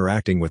when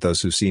interacting with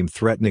those who seem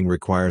threatening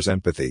requires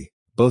empathy,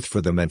 both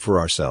for them and for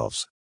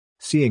ourselves.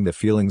 Seeing the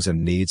feelings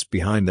and needs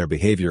behind their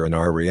behavior and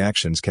our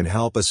reactions can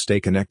help us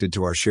stay connected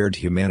to our shared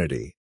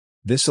humanity.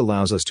 This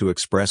allows us to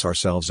express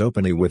ourselves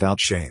openly without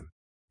shame.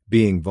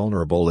 Being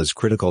vulnerable is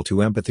critical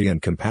to empathy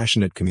and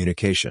compassionate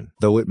communication.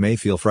 Though it may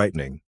feel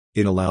frightening,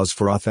 it allows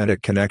for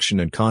authentic connection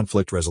and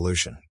conflict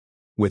resolution.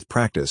 With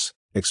practice,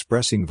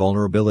 expressing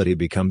vulnerability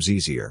becomes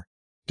easier.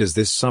 Does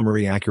this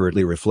summary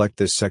accurately reflect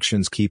this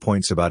section's key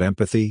points about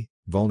empathy,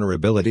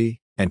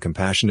 vulnerability, and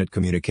compassionate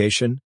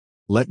communication?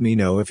 Let me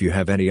know if you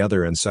have any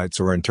other insights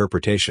or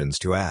interpretations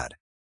to add.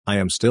 I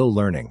am still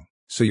learning,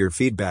 so your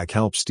feedback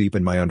helps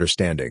deepen my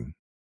understanding.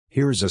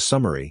 Here's a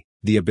summary.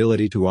 The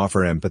ability to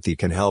offer empathy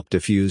can help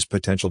diffuse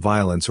potential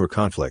violence or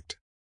conflict.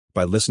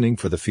 By listening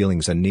for the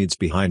feelings and needs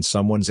behind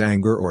someone's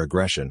anger or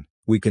aggression,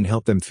 we can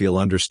help them feel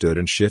understood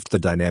and shift the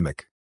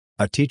dynamic.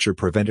 A teacher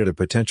prevented a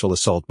potential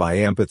assault by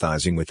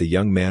empathizing with a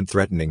young man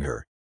threatening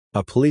her.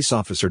 A police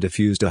officer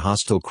diffused a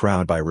hostile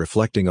crowd by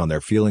reflecting on their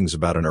feelings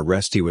about an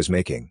arrest he was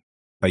making.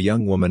 A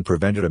young woman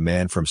prevented a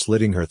man from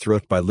slitting her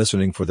throat by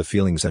listening for the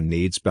feelings and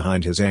needs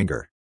behind his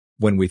anger.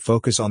 When we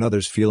focus on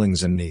others'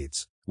 feelings and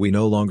needs, we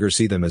no longer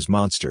see them as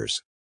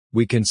monsters.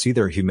 We can see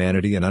their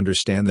humanity and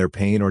understand their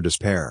pain or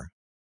despair.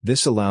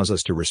 This allows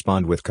us to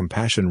respond with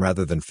compassion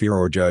rather than fear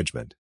or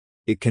judgment.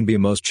 It can be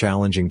most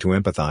challenging to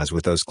empathize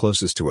with those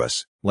closest to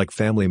us, like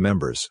family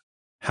members.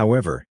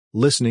 However,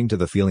 listening to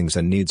the feelings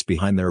and needs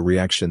behind their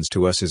reactions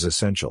to us is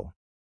essential.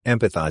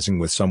 Empathizing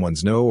with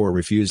someone's no or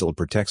refusal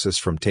protects us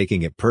from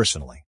taking it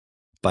personally.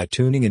 By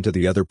tuning into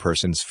the other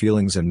person's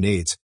feelings and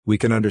needs, we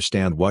can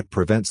understand what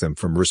prevents them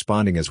from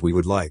responding as we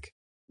would like.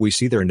 We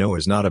see their no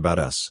as not about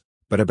us,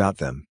 but about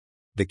them.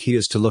 The key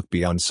is to look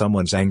beyond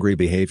someone's angry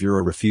behavior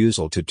or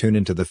refusal to tune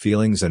into the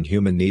feelings and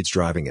human needs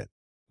driving it.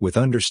 With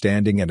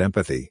understanding and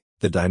empathy,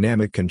 the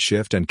dynamic can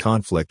shift and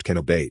conflict can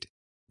abate.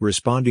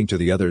 Responding to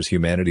the other's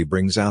humanity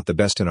brings out the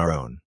best in our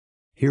own.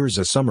 Here's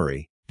a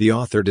summary. The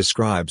author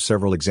describes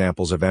several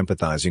examples of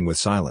empathizing with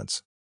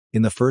silence.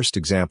 In the first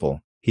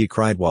example, he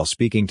cried while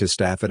speaking to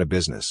staff at a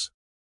business.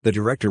 The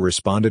director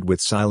responded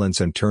with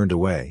silence and turned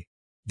away.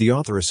 The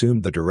author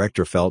assumed the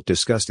director felt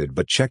disgusted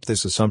but checked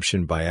this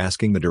assumption by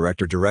asking the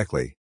director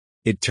directly.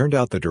 It turned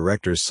out the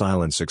director's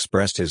silence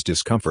expressed his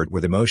discomfort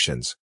with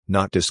emotions,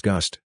 not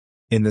disgust.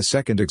 In the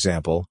second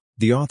example,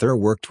 the author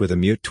worked with a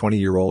mute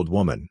 20-year-old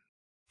woman.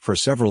 For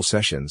several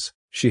sessions,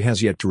 she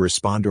has yet to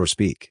respond or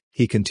speak.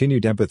 He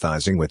continued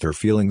empathizing with her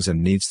feelings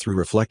and needs through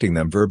reflecting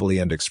them verbally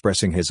and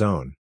expressing his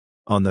own.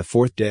 On the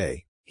fourth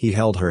day, he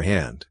held her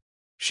hand.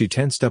 She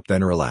tensed up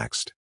then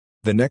relaxed.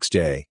 The next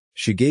day,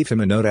 she gave him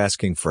a note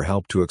asking for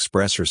help to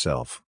express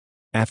herself.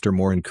 After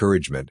more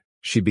encouragement,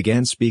 she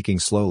began speaking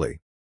slowly.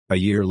 A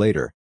year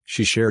later,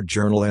 she shared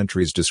journal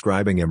entries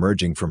describing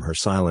emerging from her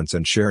silence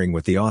and sharing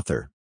with the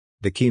author.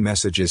 The key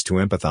message is to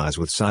empathize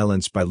with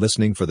silence by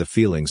listening for the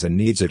feelings and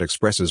needs it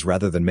expresses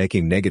rather than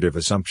making negative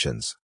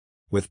assumptions.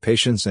 With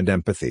patience and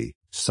empathy,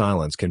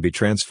 Silence can be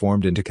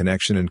transformed into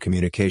connection and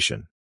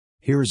communication.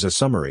 Here's a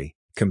summary.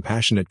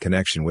 Compassionate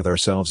connection with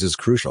ourselves is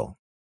crucial.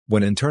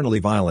 When internally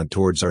violent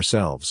towards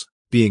ourselves,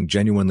 being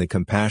genuinely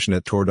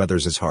compassionate toward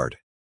others is hard.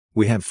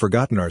 We have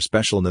forgotten our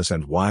specialness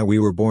and why we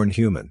were born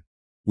human.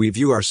 We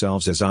view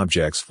ourselves as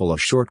objects full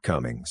of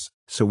shortcomings,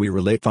 so we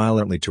relate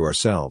violently to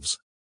ourselves.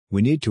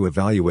 We need to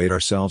evaluate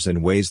ourselves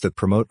in ways that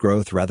promote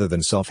growth rather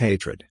than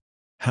self-hatred.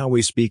 How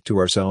we speak to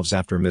ourselves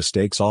after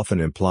mistakes often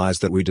implies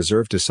that we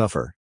deserve to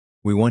suffer.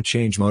 We want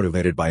change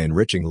motivated by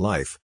enriching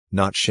life,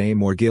 not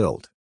shame or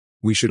guilt.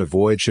 We should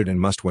avoid should and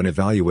must when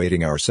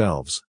evaluating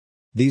ourselves.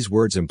 These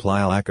words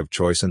imply a lack of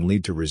choice and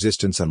lead to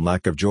resistance and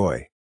lack of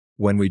joy.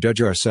 When we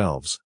judge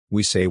ourselves,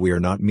 we say we are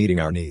not meeting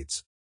our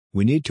needs.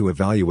 We need to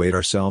evaluate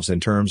ourselves in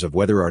terms of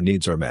whether our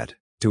needs are met,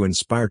 to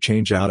inspire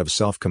change out of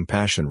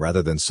self-compassion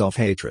rather than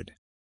self-hatred.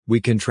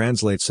 We can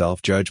translate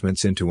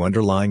self-judgments into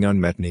underlying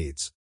unmet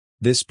needs.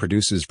 This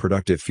produces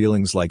productive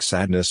feelings like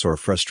sadness or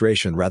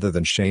frustration rather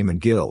than shame and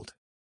guilt.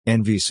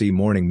 NVC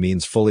mourning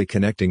means fully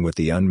connecting with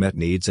the unmet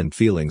needs and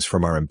feelings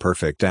from our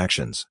imperfect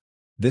actions.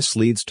 This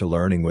leads to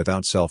learning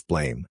without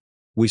self-blame.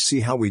 We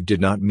see how we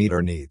did not meet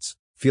our needs,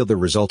 feel the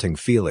resulting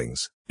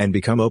feelings, and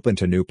become open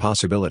to new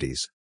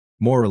possibilities.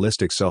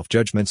 Moralistic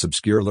self-judgments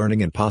obscure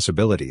learning and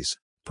possibilities,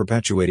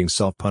 perpetuating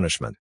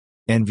self-punishment.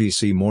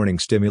 NVC mourning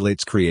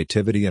stimulates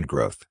creativity and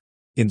growth.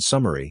 In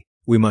summary,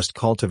 we must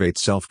cultivate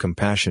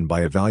self-compassion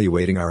by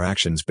evaluating our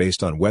actions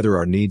based on whether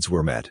our needs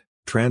were met,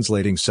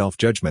 translating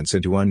self-judgments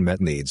into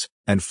unmet needs,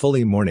 and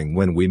fully mourning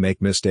when we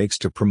make mistakes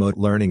to promote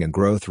learning and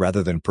growth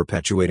rather than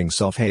perpetuating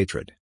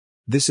self-hatred.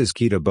 This is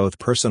key to both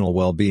personal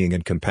well-being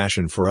and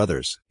compassion for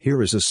others.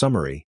 Here is a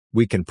summary.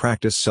 We can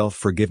practice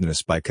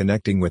self-forgiveness by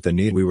connecting with the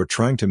need we were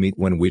trying to meet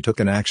when we took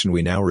an action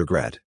we now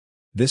regret.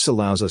 This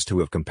allows us to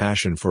have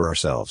compassion for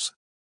ourselves.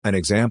 An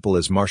example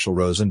is Marshall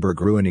Rosenberg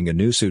ruining a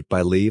new suit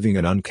by leaving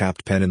an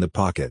uncapped pen in the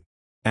pocket.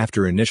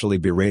 After initially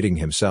berating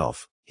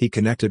himself, he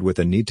connected with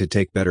a need to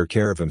take better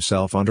care of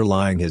himself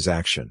underlying his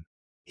action.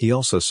 He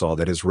also saw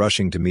that his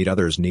rushing to meet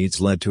others'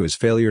 needs led to his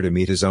failure to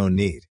meet his own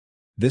need.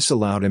 This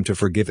allowed him to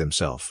forgive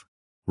himself.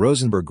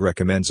 Rosenberg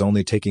recommends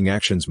only taking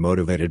actions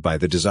motivated by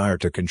the desire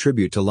to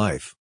contribute to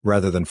life,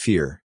 rather than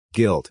fear,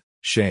 guilt,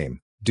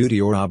 shame, duty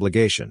or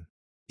obligation.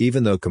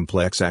 Even though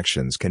complex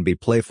actions can be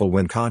playful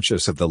when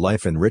conscious of the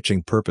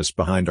life-enriching purpose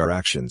behind our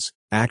actions,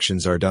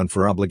 actions are done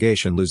for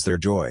obligation lose their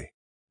joy.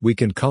 We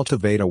can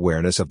cultivate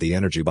awareness of the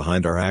energy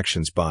behind our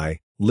actions by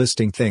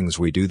listing things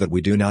we do that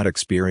we do not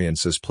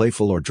experience as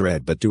playful or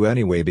dread but do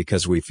anyway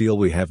because we feel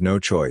we have no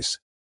choice.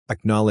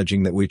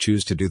 Acknowledging that we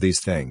choose to do these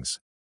things.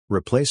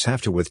 Replace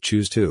have to with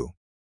choose to.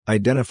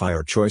 Identify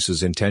our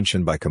choice's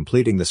intention by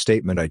completing the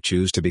statement I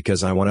choose to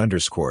because I want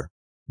 _.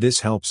 This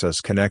helps us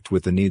connect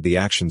with the need the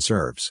action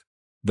serves.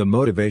 The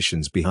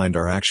motivations behind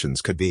our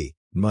actions could be,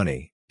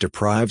 money,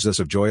 deprives us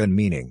of joy and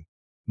meaning.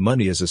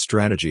 Money is a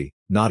strategy,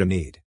 not a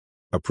need.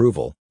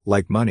 Approval,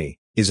 like money,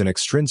 is an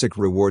extrinsic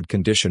reward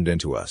conditioned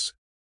into us.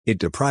 It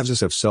deprives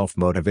us of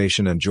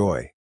self-motivation and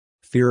joy.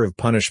 Fear of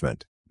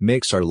punishment,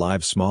 makes our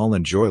lives small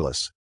and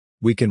joyless.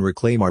 We can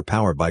reclaim our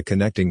power by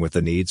connecting with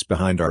the needs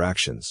behind our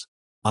actions.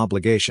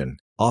 Obligation,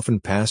 often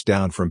passed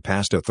down from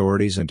past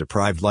authorities and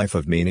deprived life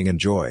of meaning and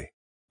joy.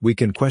 We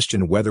can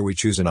question whether we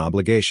choose an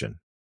obligation.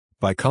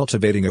 By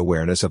cultivating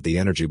awareness of the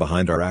energy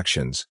behind our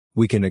actions,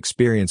 we can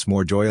experience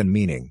more joy and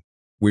meaning.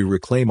 We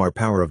reclaim our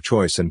power of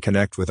choice and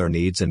connect with our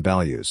needs and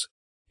values.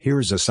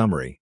 Here's a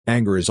summary.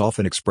 Anger is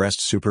often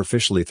expressed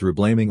superficially through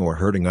blaming or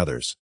hurting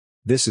others.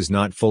 This is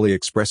not fully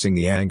expressing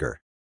the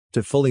anger.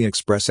 To fully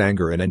express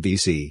anger in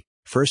NVC,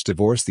 first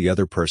divorce the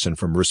other person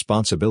from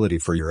responsibility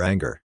for your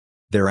anger.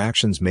 Their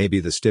actions may be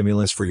the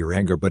stimulus for your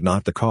anger but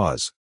not the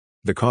cause.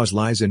 The cause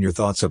lies in your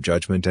thoughts of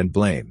judgment and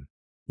blame.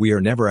 We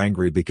are never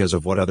angry because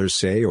of what others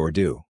say or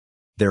do.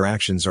 Their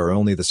actions are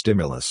only the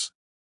stimulus.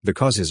 The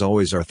cause is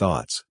always our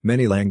thoughts.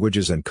 Many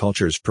languages and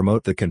cultures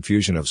promote the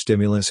confusion of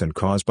stimulus and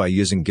cause by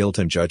using guilt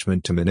and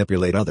judgment to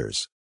manipulate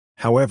others.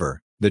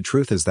 However, the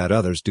truth is that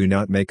others do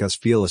not make us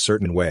feel a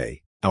certain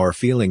way. Our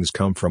feelings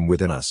come from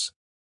within us.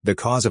 The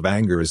cause of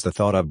anger is the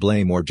thought of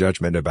blame or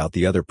judgment about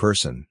the other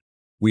person.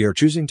 We are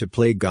choosing to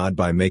play God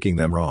by making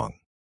them wrong.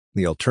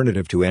 The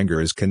alternative to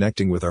anger is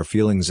connecting with our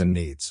feelings and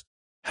needs.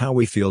 How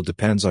we feel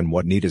depends on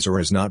what need is or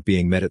is not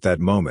being met at that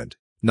moment,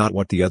 not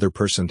what the other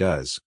person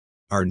does.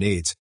 Our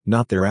needs,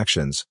 not their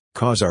actions,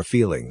 cause our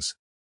feelings.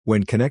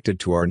 When connected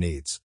to our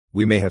needs,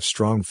 we may have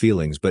strong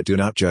feelings but do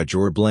not judge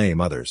or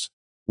blame others.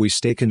 We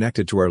stay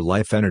connected to our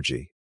life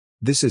energy.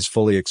 This is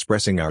fully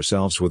expressing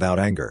ourselves without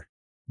anger.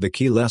 The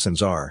key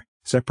lessons are: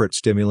 separate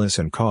stimulus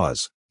and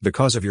cause. The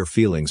cause of your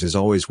feelings is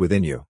always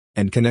within you,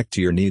 and connect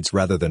to your needs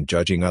rather than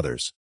judging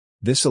others.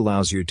 This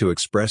allows you to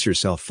express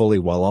yourself fully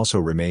while also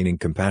remaining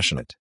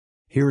compassionate.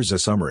 Here's a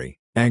summary.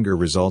 Anger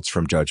results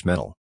from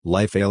judgmental,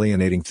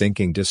 life-alienating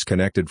thinking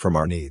disconnected from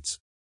our needs.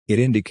 It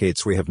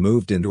indicates we have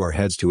moved into our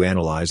heads to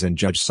analyze and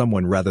judge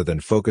someone rather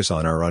than focus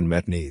on our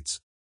unmet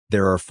needs.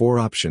 There are 4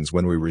 options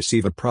when we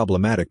receive a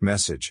problematic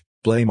message.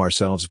 Blame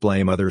ourselves,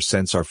 blame others,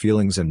 sense our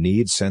feelings and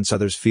needs, sense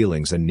others'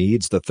 feelings and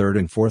needs. The third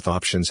and fourth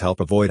options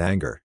help avoid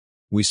anger.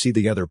 We see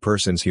the other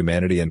person's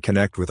humanity and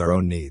connect with our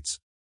own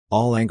needs.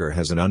 All anger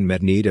has an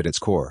unmet need at its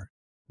core.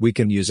 We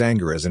can use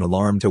anger as an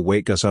alarm to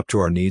wake us up to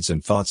our needs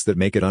and thoughts that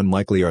make it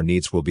unlikely our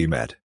needs will be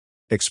met.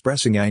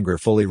 Expressing anger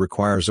fully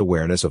requires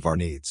awareness of our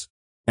needs.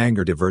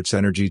 Anger diverts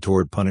energy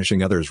toward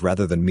punishing others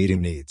rather than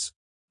meeting needs.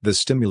 The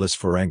stimulus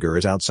for anger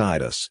is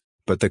outside us,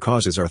 but the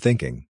cause is our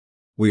thinking.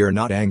 We are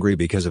not angry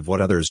because of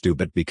what others do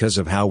but because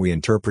of how we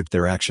interpret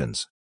their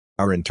actions.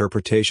 Our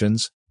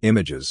interpretations,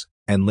 images,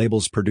 and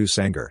labels produce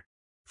anger.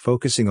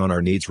 Focusing on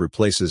our needs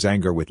replaces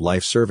anger with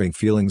life-serving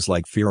feelings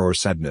like fear or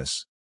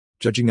sadness.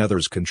 Judging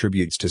others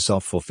contributes to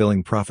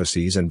self-fulfilling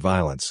prophecies and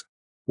violence.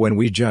 When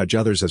we judge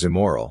others as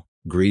immoral,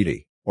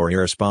 greedy, or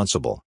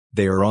irresponsible,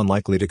 they are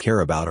unlikely to care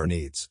about our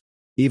needs.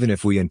 Even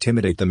if we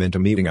intimidate them into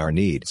meeting our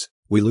needs,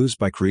 we lose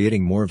by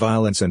creating more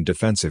violence and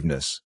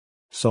defensiveness.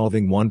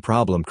 Solving one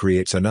problem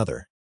creates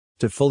another.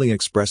 To fully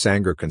express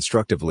anger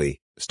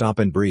constructively, stop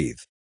and breathe.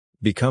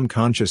 Become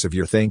conscious of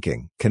your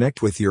thinking.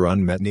 Connect with your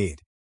unmet need.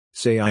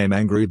 Say, I am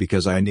angry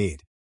because I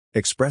need.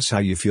 Express how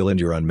you feel and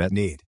your unmet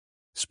need.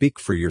 Speak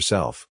for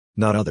yourself,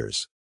 not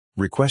others.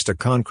 Request a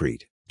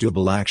concrete,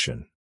 doable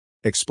action.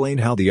 Explain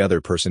how the other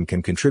person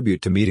can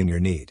contribute to meeting your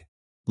need.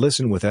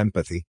 Listen with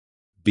empathy.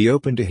 Be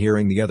open to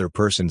hearing the other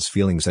person's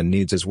feelings and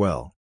needs as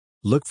well.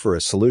 Look for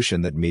a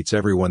solution that meets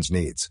everyone's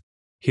needs.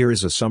 Here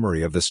is a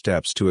summary of the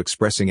steps to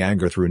expressing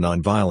anger through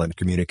nonviolent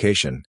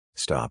communication.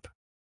 Stop.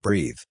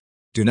 Breathe.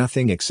 Do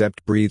nothing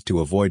except breathe to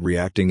avoid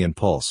reacting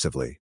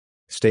impulsively.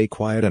 Stay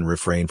quiet and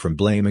refrain from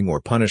blaming or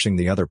punishing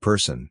the other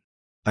person.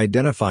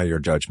 Identify your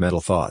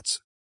judgmental thoughts.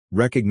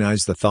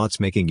 Recognize the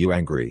thoughts making you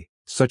angry,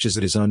 such as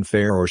it is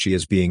unfair or she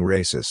is being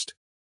racist.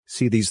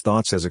 See these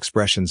thoughts as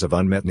expressions of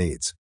unmet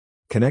needs.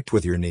 Connect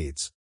with your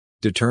needs.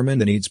 Determine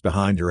the needs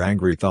behind your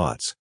angry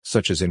thoughts,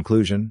 such as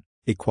inclusion,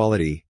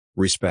 equality,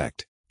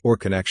 respect, or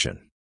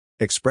connection.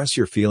 Express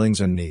your feelings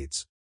and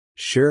needs.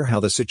 Share how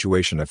the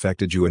situation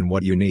affected you and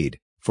what you need.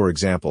 For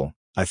example,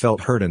 I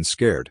felt hurt and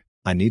scared.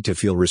 I need to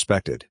feel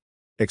respected.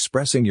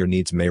 Expressing your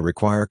needs may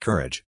require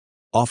courage.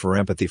 Offer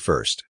empathy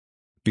first.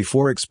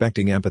 Before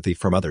expecting empathy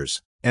from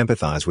others,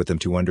 empathize with them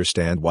to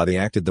understand why they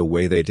acted the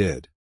way they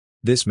did.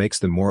 This makes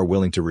them more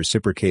willing to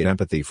reciprocate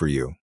empathy for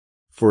you.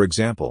 For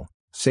example,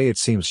 say it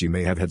seems you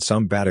may have had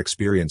some bad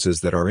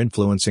experiences that are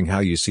influencing how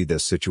you see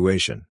this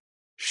situation.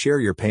 Share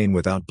your pain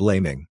without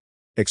blaming.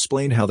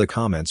 Explain how the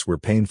comments were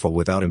painful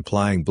without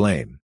implying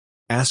blame.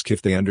 Ask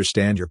if they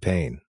understand your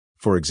pain.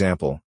 For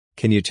example,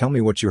 can you tell me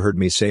what you heard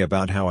me say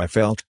about how I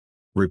felt?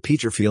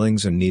 Repeat your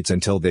feelings and needs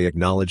until they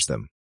acknowledge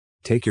them.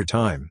 Take your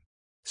time.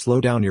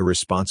 Slow down your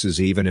responses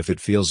even if it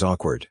feels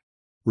awkward.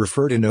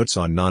 Refer to notes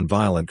on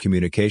nonviolent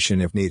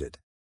communication if needed.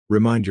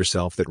 Remind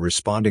yourself that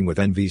responding with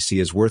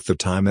NVC is worth the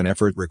time and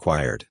effort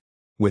required.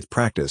 With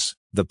practice,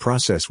 the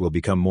process will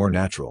become more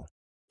natural.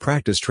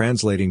 Practice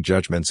translating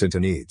judgments into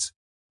needs.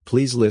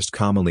 Please list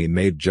commonly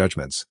made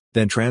judgments,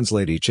 then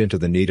translate each into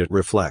the need it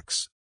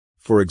reflects.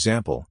 For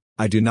example,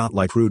 I do not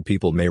like rude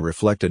people may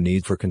reflect a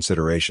need for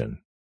consideration.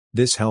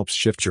 This helps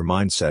shift your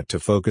mindset to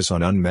focus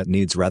on unmet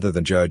needs rather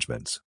than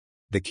judgments.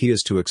 The key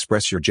is to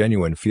express your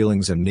genuine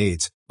feelings and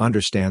needs,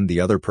 understand the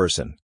other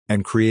person,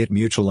 and create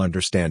mutual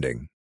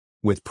understanding.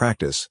 With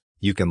practice,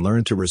 you can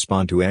learn to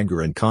respond to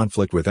anger and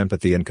conflict with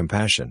empathy and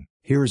compassion.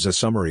 Here is a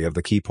summary of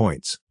the key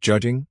points.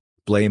 Judging,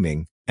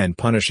 blaming, and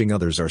punishing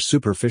others are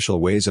superficial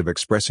ways of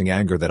expressing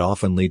anger that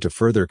often lead to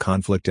further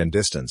conflict and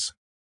distance.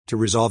 To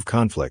resolve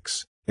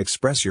conflicts,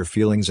 express your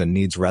feelings and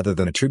needs rather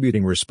than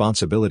attributing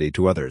responsibility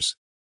to others.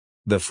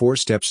 The 4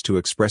 steps to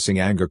expressing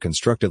anger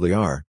constructively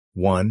are: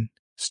 1.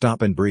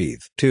 Stop and breathe.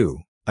 2.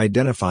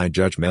 Identify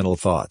judgmental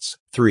thoughts.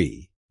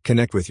 3.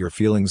 Connect with your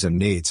feelings and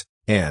needs.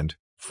 And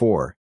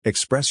 4.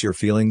 Express your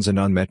feelings and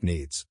unmet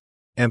needs.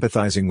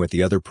 Empathizing with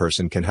the other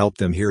person can help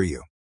them hear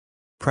you.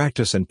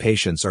 Practice and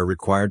patience are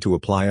required to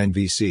apply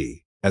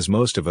NVC, as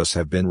most of us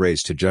have been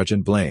raised to judge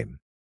and blame.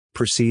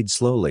 Proceed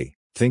slowly,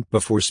 think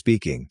before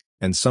speaking,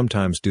 and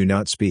sometimes do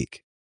not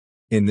speak.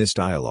 In this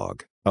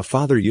dialogue, a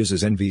father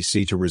uses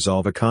NVC to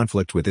resolve a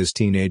conflict with his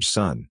teenage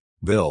son,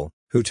 Bill,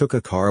 who took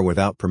a car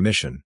without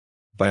permission.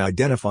 By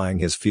identifying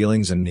his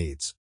feelings and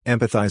needs,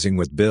 empathizing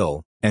with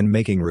Bill, and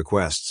making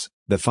requests,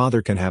 the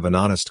father can have an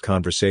honest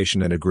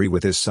conversation and agree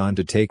with his son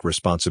to take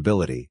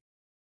responsibility.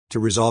 To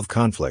resolve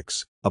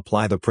conflicts,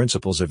 apply the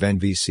principles of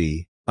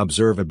NVC,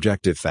 observe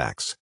objective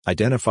facts,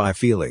 identify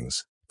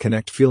feelings,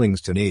 connect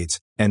feelings to needs,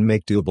 and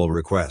make doable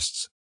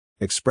requests.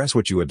 Express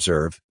what you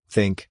observe,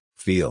 think,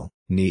 feel,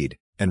 need,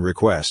 and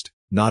request,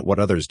 not what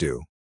others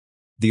do.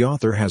 The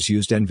author has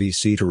used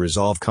NVC to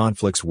resolve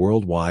conflicts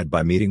worldwide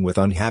by meeting with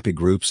unhappy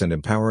groups and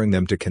empowering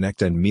them to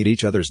connect and meet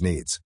each other's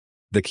needs.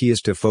 The key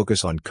is to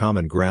focus on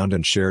common ground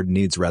and shared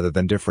needs rather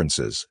than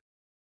differences.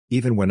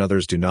 Even when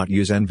others do not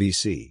use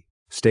NVC,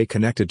 stay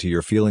connected to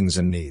your feelings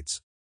and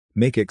needs.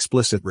 Make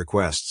explicit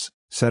requests,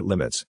 set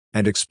limits,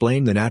 and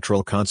explain the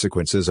natural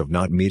consequences of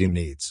not meeting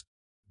needs.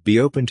 Be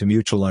open to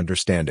mutual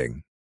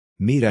understanding.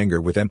 Meet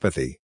anger with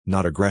empathy,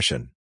 not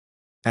aggression.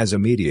 As a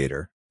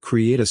mediator,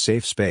 create a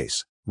safe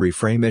space,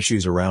 reframe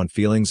issues around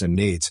feelings and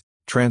needs,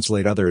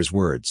 translate others'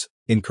 words,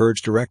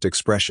 encourage direct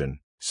expression,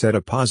 set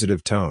a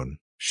positive tone,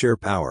 share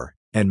power,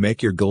 and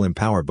make your goal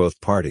empower both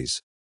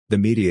parties. The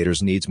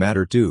mediator's needs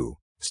matter too.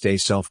 Stay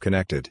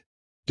self-connected.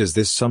 Does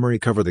this summary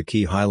cover the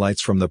key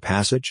highlights from the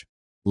passage?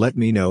 Let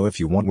me know if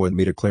you want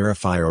me to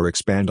clarify or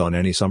expand on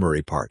any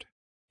summary part.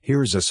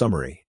 Here's a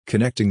summary.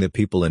 Connecting the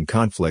people in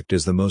conflict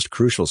is the most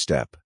crucial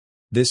step.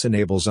 This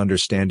enables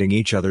understanding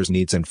each other's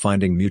needs and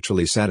finding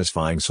mutually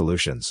satisfying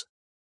solutions.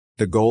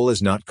 The goal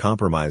is not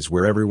compromise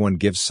where everyone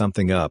gives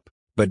something up,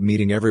 but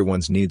meeting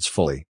everyone's needs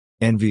fully.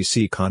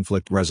 NVC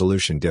conflict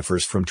resolution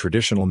differs from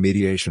traditional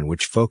mediation,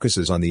 which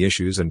focuses on the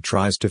issues and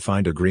tries to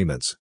find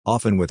agreements,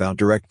 often without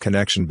direct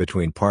connection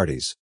between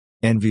parties.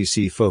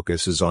 NVC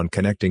focuses on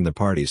connecting the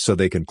parties so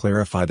they can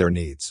clarify their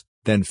needs,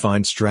 then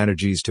find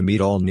strategies to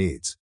meet all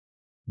needs.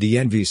 The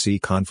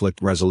NVC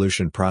conflict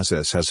resolution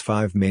process has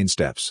 5 main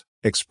steps.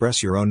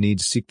 Express your own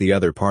needs, seek the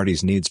other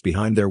party's needs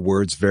behind their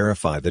words,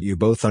 verify that you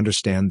both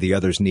understand the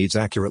other's needs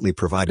accurately,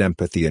 provide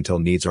empathy until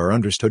needs are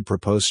understood,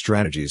 propose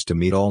strategies to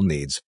meet all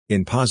needs.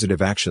 In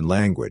positive action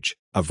language,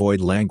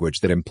 avoid language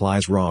that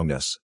implies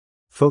wrongness.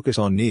 Focus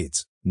on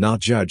needs,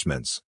 not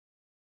judgments.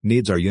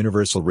 Needs are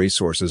universal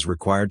resources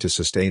required to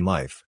sustain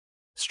life.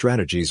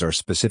 Strategies are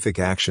specific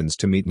actions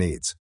to meet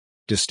needs.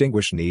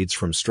 Distinguish needs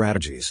from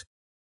strategies.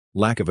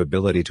 Lack of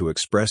ability to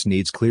express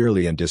needs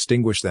clearly and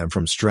distinguish them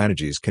from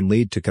strategies can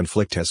lead to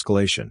conflict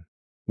escalation.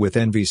 With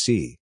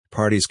NVC,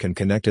 parties can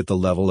connect at the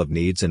level of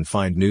needs and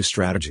find new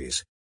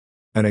strategies.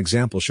 An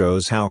example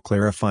shows how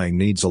clarifying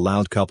needs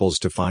allowed couples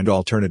to find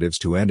alternatives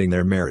to ending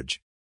their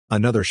marriage.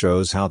 Another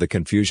shows how the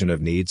confusion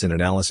of needs and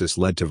analysis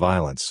led to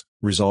violence,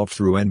 resolved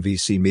through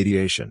NVC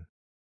mediation.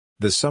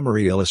 The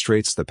summary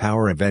illustrates the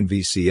power of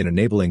NVC in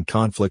enabling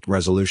conflict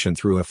resolution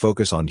through a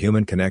focus on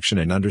human connection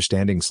and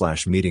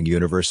understanding/meeting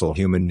universal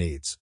human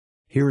needs.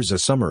 Here's a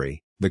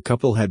summary. The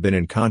couple had been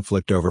in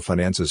conflict over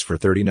finances for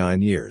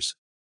 39 years.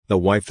 The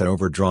wife had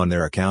overdrawn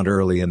their account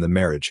early in the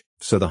marriage,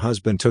 so the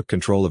husband took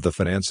control of the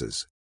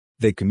finances.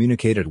 They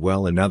communicated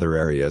well in other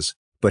areas,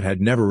 but had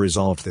never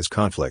resolved this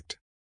conflict.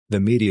 The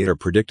mediator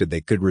predicted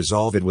they could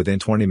resolve it within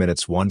 20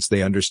 minutes once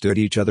they understood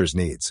each other's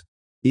needs.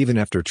 Even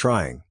after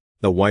trying,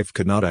 the wife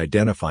could not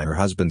identify her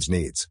husband's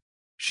needs.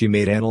 She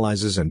made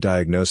analyses and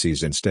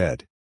diagnoses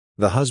instead.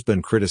 The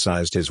husband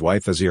criticized his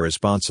wife as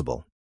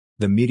irresponsible.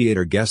 The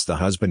mediator guessed the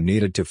husband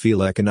needed to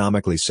feel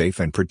economically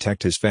safe and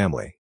protect his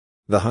family.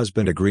 The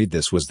husband agreed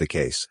this was the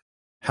case.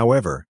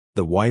 However,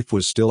 the wife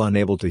was still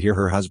unable to hear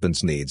her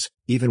husband's needs,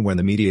 even when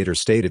the mediator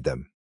stated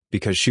them,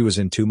 because she was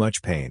in too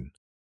much pain.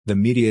 The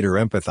mediator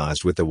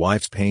empathized with the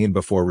wife's pain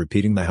before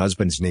repeating the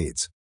husband's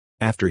needs.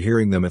 After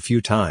hearing them a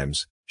few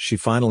times, she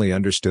finally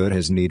understood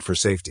his need for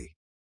safety.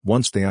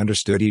 Once they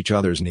understood each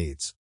other's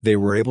needs, they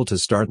were able to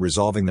start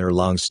resolving their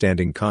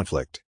long-standing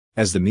conflict.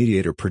 As the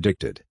mediator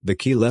predicted, the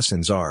key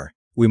lessons are: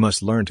 we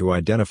must learn to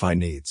identify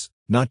needs,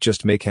 not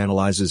just make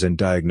analyses and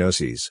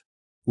diagnoses.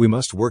 We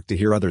must work to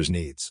hear others'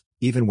 needs,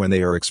 even when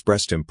they are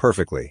expressed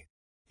imperfectly.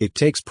 It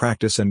takes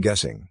practice and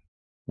guessing.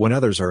 When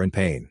others are in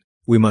pain,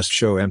 we must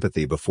show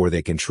empathy before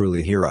they can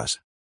truly hear us.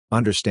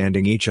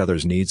 Understanding each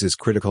other's needs is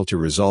critical to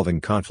resolving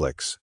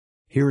conflicts.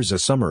 Here's a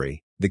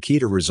summary. The key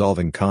to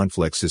resolving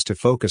conflicts is to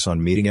focus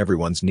on meeting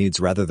everyone's needs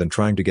rather than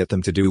trying to get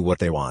them to do what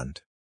they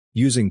want.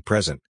 Using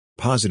present,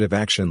 positive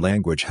action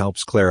language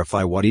helps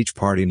clarify what each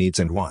party needs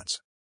and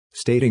wants.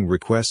 Stating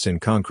requests in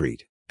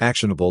concrete,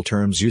 actionable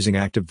terms using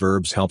active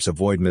verbs helps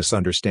avoid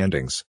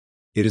misunderstandings.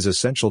 It is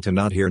essential to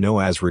not hear no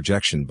as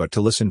rejection but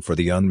to listen for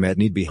the unmet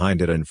need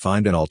behind it and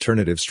find an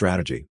alternative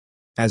strategy.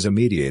 As a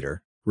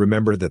mediator,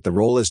 remember that the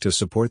role is to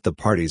support the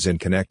parties in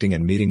connecting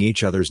and meeting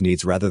each other's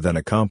needs rather than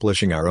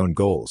accomplishing our own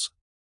goals.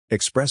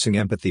 Expressing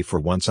empathy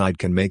for one side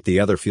can make the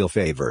other feel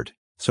favored,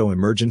 so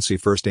emergency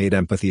first aid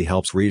empathy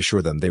helps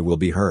reassure them they will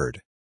be heard.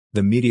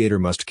 The mediator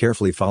must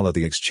carefully follow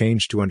the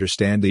exchange to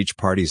understand each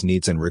party's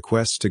needs and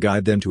requests to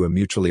guide them to a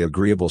mutually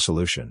agreeable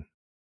solution.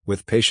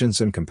 With patience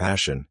and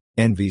compassion,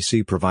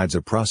 NVC provides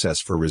a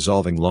process for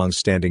resolving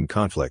long-standing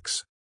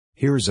conflicts.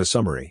 Here's a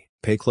summary.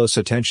 Pay close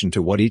attention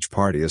to what each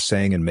party is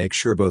saying and make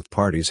sure both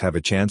parties have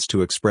a chance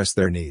to express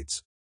their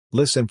needs.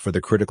 Listen for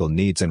the critical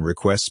needs and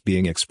requests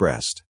being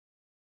expressed.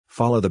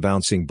 Follow the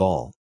bouncing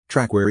ball,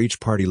 track where each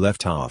party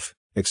left off,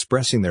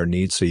 expressing their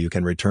needs so you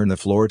can return the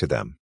floor to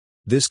them.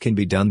 This can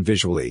be done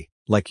visually,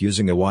 like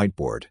using a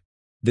whiteboard.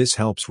 This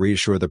helps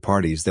reassure the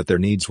parties that their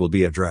needs will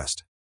be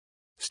addressed.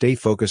 Stay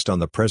focused on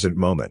the present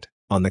moment,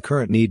 on the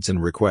current needs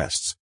and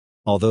requests.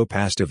 Although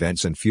past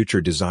events and future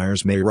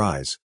desires may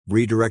rise,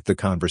 redirect the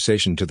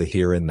conversation to the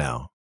here and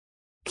now.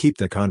 Keep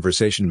the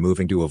conversation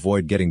moving to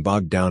avoid getting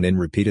bogged down in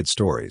repeated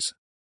stories.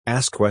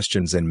 Ask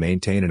questions and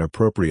maintain an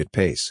appropriate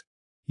pace.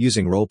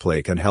 Using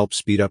roleplay can help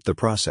speed up the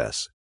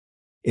process.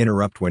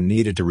 Interrupt when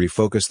needed to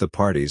refocus the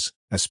parties,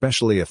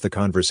 especially if the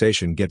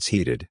conversation gets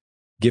heated.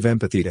 Give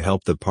empathy to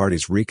help the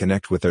parties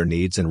reconnect with their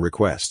needs and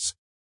requests.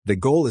 The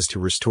goal is to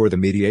restore the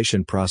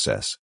mediation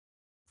process.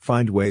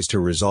 Find ways to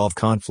resolve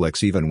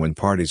conflicts even when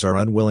parties are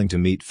unwilling to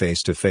meet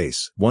face to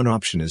face. One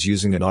option is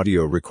using an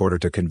audio recorder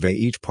to convey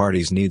each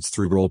party's needs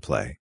through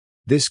roleplay.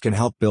 This can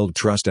help build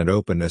trust and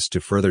openness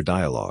to further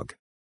dialogue.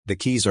 The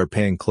keys are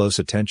paying close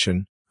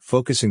attention,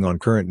 focusing on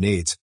current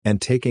needs,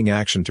 and taking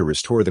action to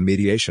restore the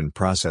mediation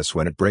process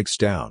when it breaks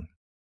down.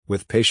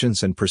 With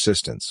patience and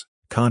persistence,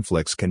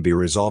 conflicts can be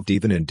resolved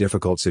even in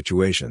difficult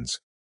situations.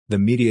 The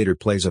mediator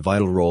plays a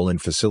vital role in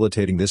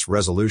facilitating this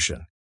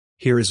resolution.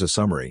 Here is a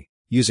summary.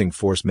 Using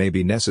force may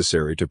be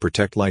necessary to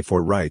protect life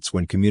or rights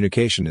when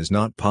communication is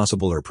not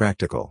possible or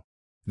practical.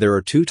 There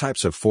are two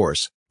types of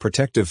force: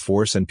 protective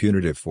force and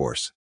punitive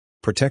force.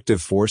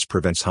 Protective force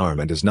prevents harm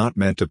and is not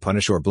meant to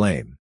punish or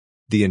blame.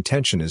 The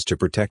intention is to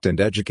protect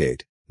and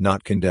educate,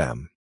 not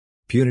condemn.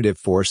 Punitive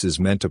force is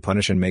meant to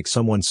punish and make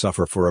someone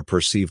suffer for a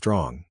perceived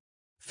wrong.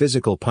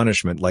 Physical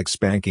punishment like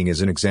spanking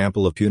is an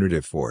example of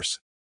punitive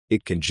force.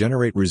 It can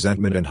generate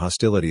resentment and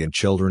hostility in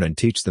children and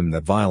teach them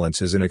that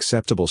violence is an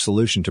acceptable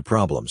solution to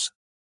problems.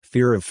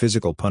 Fear of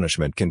physical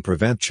punishment can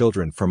prevent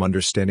children from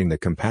understanding the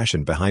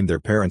compassion behind their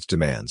parents'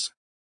 demands.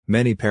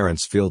 Many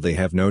parents feel they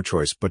have no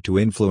choice but to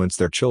influence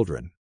their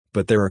children,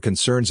 but there are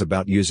concerns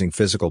about using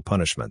physical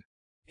punishment.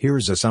 Here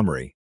is a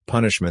summary.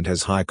 Punishment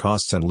has high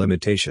costs and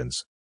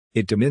limitations.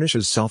 It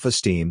diminishes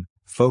self-esteem,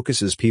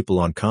 focuses people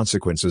on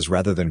consequences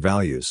rather than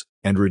values,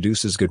 and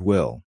reduces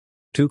goodwill.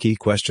 Two key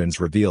questions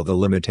reveal the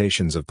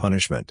limitations of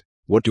punishment.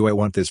 What do I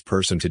want this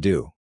person to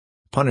do?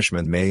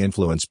 Punishment may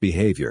influence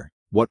behavior.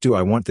 What do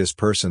I want this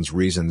person's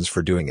reasons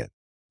for doing it?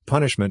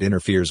 Punishment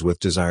interferes with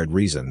desired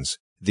reasons.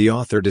 The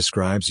author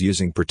describes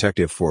using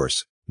protective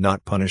force,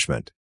 not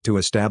punishment, to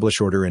establish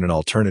order in an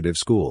alternative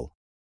school.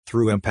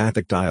 Through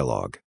empathic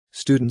dialogue,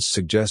 students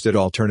suggested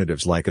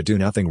alternatives like a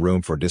do-nothing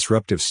room for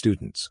disruptive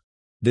students.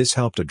 This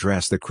helped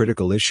address the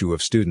critical issue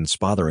of students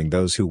bothering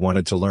those who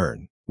wanted to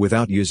learn,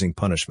 without using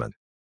punishment.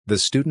 The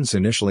students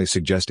initially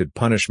suggested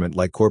punishment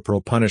like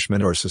corporal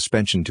punishment or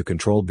suspension to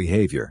control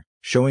behavior,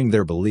 showing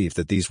their belief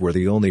that these were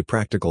the only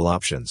practical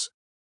options.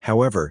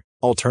 However,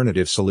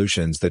 alternative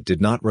solutions that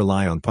did not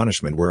rely on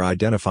punishment were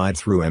identified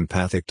through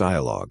empathic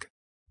dialogue.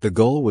 The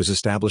goal was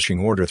establishing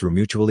order through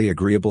mutually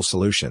agreeable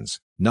solutions,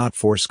 not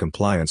forced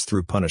compliance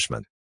through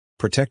punishment.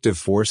 Protective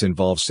force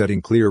involves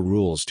setting clear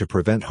rules to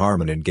prevent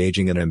harm and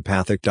engaging in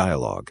empathic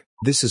dialogue.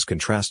 This is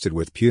contrasted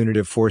with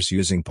punitive force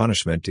using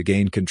punishment to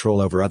gain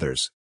control over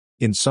others.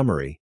 In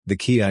summary, the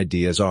key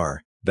ideas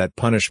are that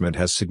punishment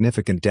has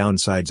significant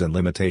downsides and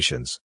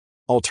limitations.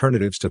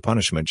 Alternatives to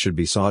punishment should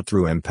be sought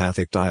through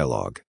empathic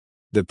dialogue.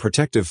 The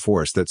protective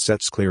force that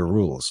sets clear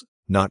rules,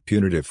 not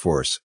punitive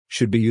force,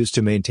 should be used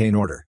to maintain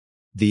order.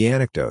 The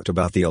anecdote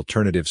about the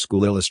alternative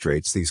school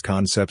illustrates these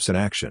concepts in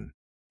action.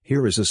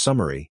 Here is a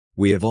summary.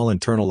 We have all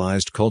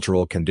internalized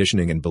cultural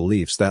conditioning and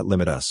beliefs that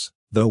limit us,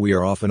 though we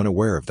are often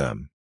unaware of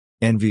them.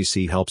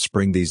 NVC helps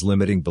bring these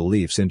limiting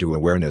beliefs into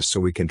awareness so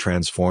we can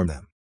transform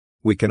them.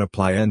 We can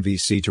apply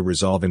NVC to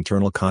resolve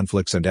internal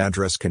conflicts and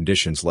address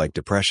conditions like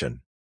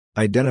depression.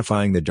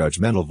 Identifying the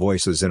judgmental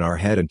voices in our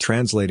head and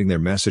translating their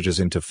messages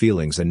into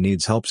feelings and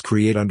needs helps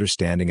create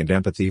understanding and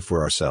empathy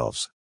for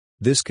ourselves.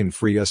 This can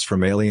free us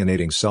from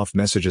alienating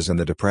self-messages and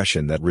the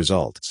depression that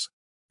results.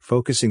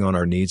 Focusing on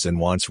our needs and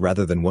wants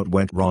rather than what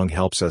went wrong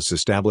helps us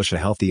establish a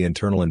healthy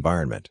internal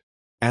environment.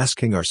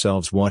 Asking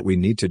ourselves what we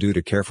need to do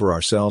to care for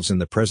ourselves in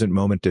the present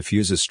moment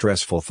diffuses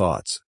stressful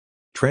thoughts.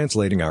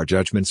 Translating our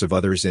judgments of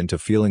others into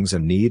feelings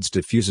and needs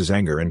diffuses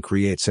anger and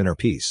creates inner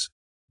peace.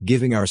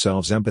 Giving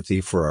ourselves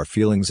empathy for our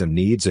feelings and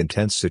needs in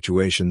tense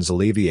situations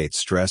alleviates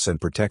stress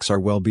and protects our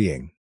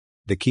well-being.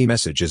 The key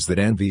message is that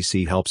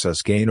NVC helps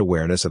us gain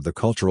awareness of the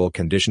cultural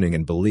conditioning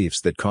and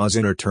beliefs that cause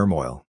inner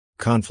turmoil,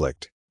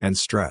 conflict, and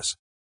stress.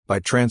 By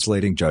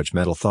translating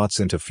judgmental thoughts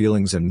into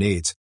feelings and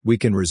needs, we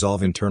can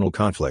resolve internal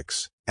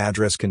conflicts,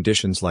 address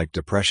conditions like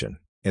depression,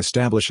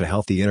 establish a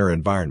healthy inner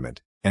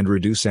environment, and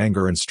reduce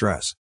anger and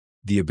stress.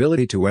 The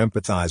ability to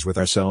empathize with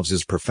ourselves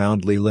is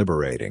profoundly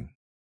liberating.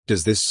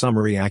 Does this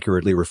summary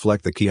accurately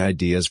reflect the key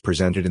ideas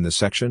presented in the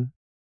section?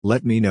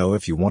 Let me know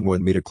if you want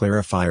me to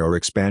clarify or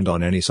expand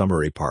on any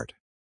summary part.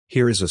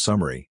 Here is a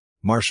summary.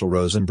 Marshall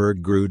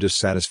Rosenberg grew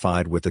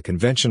dissatisfied with the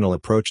conventional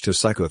approach to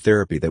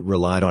psychotherapy that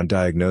relied on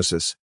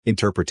diagnosis,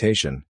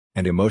 interpretation,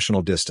 and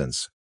emotional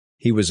distance.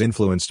 He was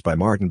influenced by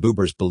Martin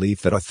Buber's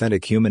belief that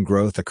authentic human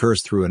growth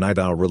occurs through an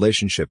ideal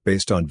relationship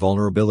based on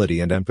vulnerability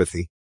and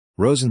empathy.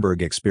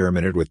 Rosenberg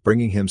experimented with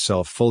bringing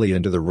himself fully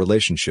into the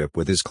relationship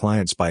with his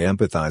clients by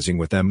empathizing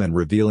with them and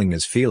revealing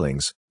his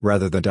feelings,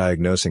 rather than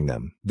diagnosing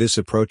them. This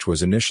approach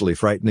was initially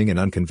frightening and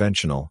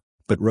unconventional,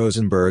 but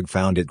Rosenberg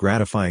found it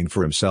gratifying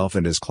for himself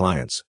and his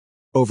clients.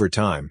 Over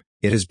time,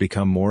 it has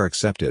become more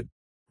accepted.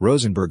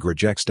 Rosenberg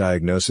rejects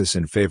diagnosis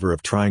in favor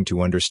of trying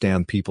to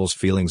understand people's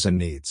feelings and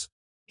needs.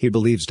 He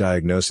believes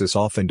diagnosis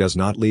often does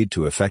not lead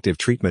to effective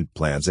treatment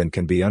plans and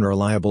can be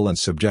unreliable and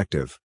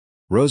subjective.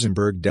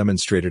 Rosenberg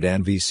demonstrated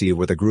NVC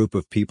with a group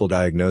of people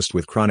diagnosed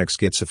with chronic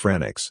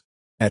schizophrenics.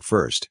 At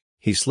first,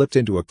 he slipped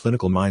into a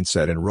clinical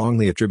mindset and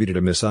wrongly attributed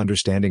a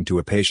misunderstanding to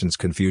a patient's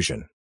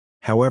confusion.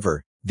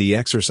 However, the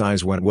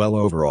exercise went well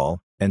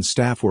overall, and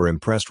staff were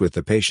impressed with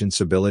the patient's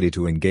ability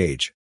to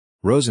engage.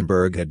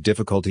 Rosenberg had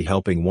difficulty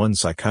helping one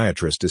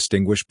psychiatrist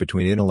distinguish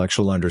between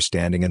intellectual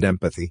understanding and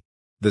empathy.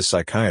 The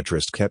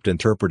psychiatrist kept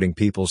interpreting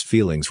people's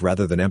feelings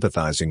rather than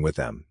empathizing with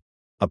them.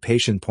 A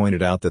patient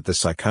pointed out that the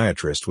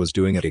psychiatrist was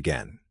doing it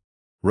again.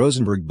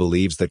 Rosenberg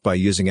believes that by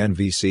using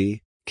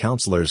NVC,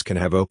 counselors can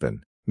have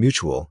open,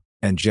 mutual,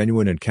 and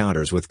genuine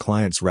encounters with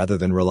clients rather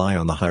than rely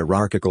on the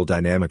hierarchical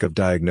dynamic of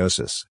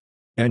diagnosis.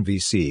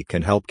 NVC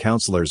can help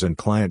counselors and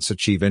clients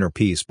achieve inner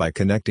peace by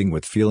connecting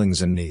with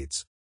feelings and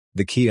needs.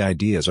 The key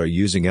ideas are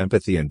using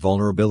empathy and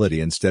vulnerability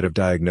instead of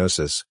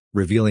diagnosis,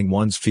 revealing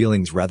one's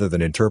feelings rather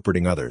than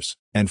interpreting others,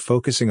 and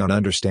focusing on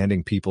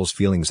understanding people's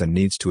feelings and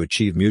needs to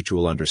achieve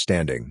mutual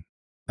understanding.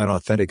 An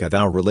authentic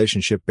adult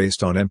relationship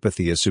based on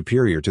empathy is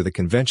superior to the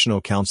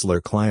conventional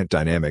counselor-client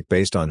dynamic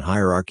based on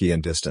hierarchy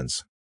and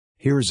distance.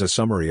 Here's a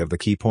summary of the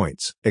key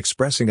points.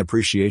 Expressing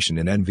appreciation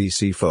in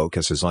NVC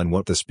focuses on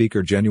what the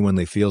speaker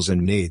genuinely feels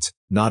and needs,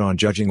 not on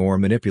judging or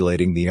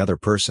manipulating the other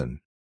person.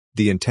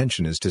 The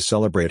intention is to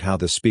celebrate how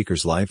the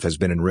speaker's life has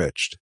been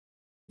enriched.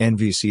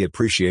 NVC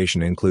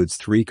appreciation includes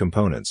 3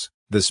 components: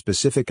 the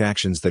specific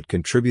actions that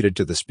contributed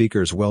to the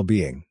speaker's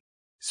well-being.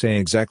 Say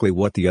exactly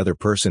what the other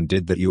person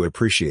did that you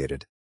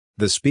appreciated.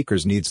 The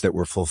speaker's needs that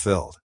were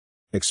fulfilled.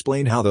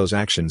 Explain how those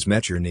actions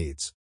met your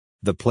needs.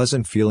 The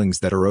pleasant feelings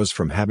that arose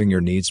from having your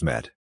needs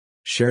met.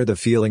 Share the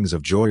feelings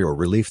of joy or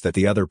relief that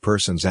the other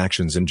person's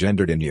actions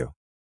engendered in you.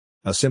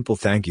 A simple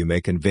thank you may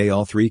convey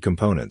all 3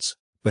 components,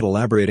 but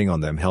elaborating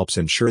on them helps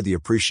ensure the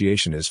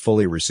appreciation is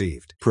fully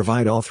received.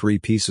 Provide all 3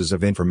 pieces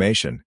of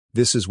information: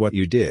 this is what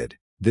you did,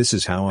 this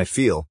is how I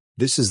feel,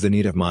 this is the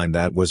need of mine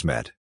that was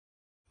met.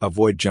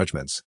 Avoid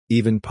judgments,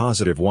 even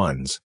positive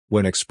ones,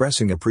 when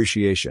expressing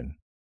appreciation.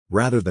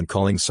 Rather than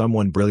calling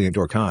someone brilliant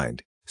or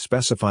kind,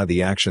 specify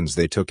the actions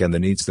they took and the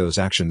needs those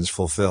actions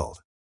fulfilled.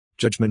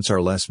 Judgments are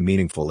less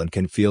meaningful and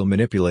can feel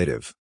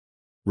manipulative.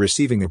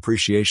 Receiving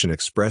appreciation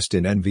expressed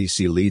in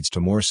NVC leads to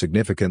more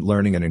significant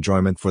learning and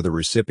enjoyment for the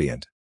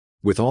recipient.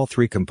 With all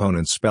 3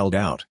 components spelled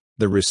out,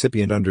 the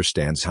recipient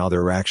understands how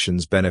their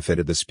actions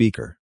benefited the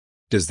speaker.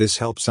 Does this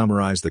help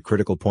summarize the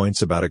critical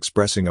points about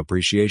expressing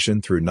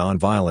appreciation through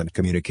nonviolent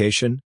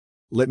communication?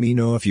 Let me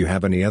know if you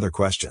have any other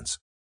questions.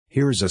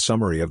 Here's a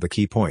summary of the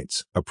key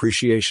points.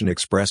 Appreciation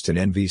expressed in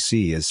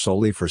NVC is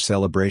solely for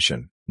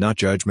celebration, not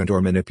judgment or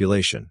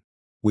manipulation.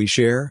 We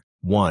share: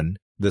 1.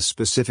 The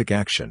specific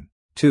action,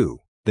 2.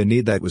 The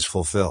need that was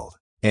fulfilled,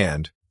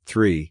 and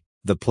 3.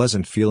 The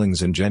pleasant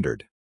feelings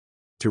engendered.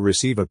 To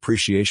receive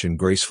appreciation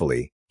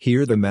gracefully,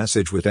 hear the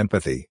message with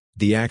empathy,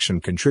 the action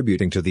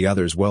contributing to the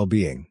other's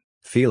well-being,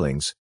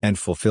 feelings, and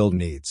fulfilled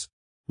needs.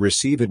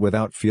 Receive it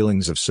without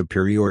feelings of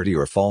superiority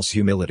or false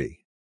humility.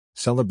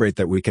 Celebrate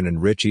that we can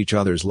enrich each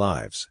other's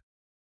lives.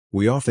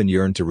 We often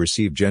yearn to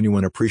receive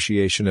genuine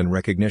appreciation and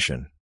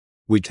recognition.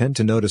 We tend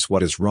to notice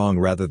what is wrong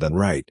rather than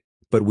right,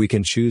 but we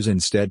can choose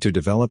instead to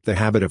develop the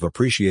habit of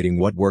appreciating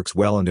what works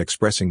well and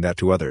expressing that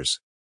to others.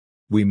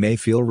 We may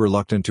feel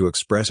reluctant to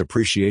express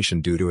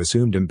appreciation due to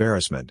assumed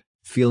embarrassment,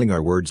 feeling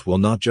our words will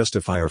not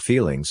justify our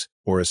feelings,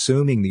 or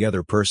assuming the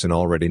other person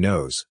already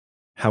knows.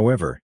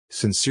 However,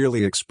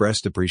 sincerely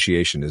expressed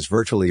appreciation is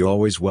virtually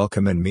always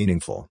welcome and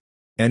meaningful.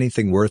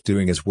 Anything worth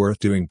doing is worth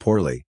doing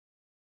poorly.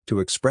 To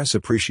express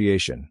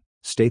appreciation,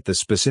 state the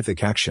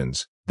specific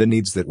actions, the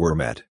needs that were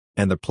met,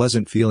 and the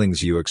pleasant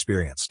feelings you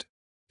experienced.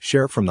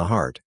 Share from the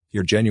heart,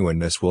 your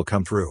genuineness will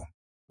come through.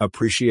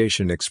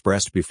 Appreciation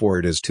expressed before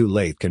it is too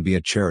late can be a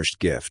cherished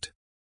gift.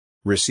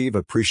 Receive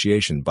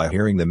appreciation by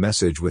hearing the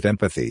message with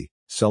empathy,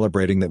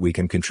 celebrating that we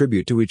can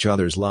contribute to each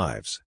other's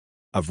lives.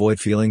 Avoid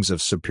feelings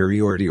of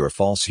superiority or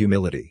false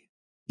humility.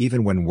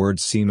 Even when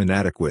words seem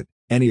inadequate,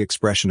 any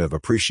expression of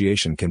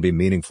appreciation can be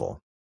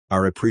meaningful.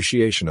 Our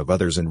appreciation of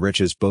others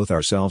enriches both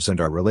ourselves and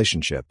our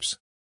relationships.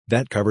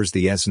 That covers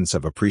the essence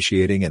of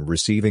appreciating and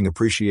receiving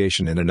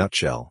appreciation in a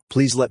nutshell.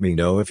 Please let me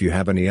know if you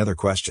have any other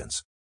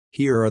questions.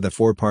 Here are the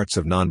 4 parts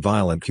of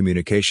nonviolent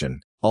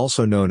communication,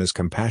 also known as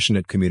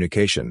compassionate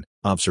communication.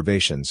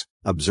 Observations: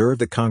 observe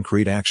the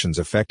concrete actions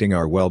affecting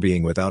our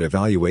well-being without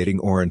evaluating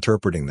or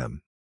interpreting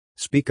them.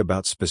 Speak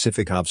about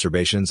specific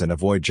observations and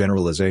avoid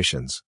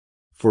generalizations.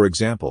 For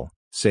example,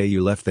 say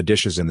you left the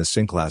dishes in the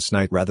sink last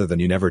night rather than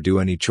you never do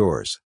any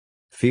chores.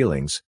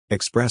 Feelings: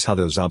 express how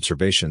those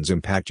observations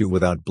impact you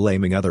without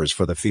blaming others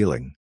for the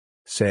feeling.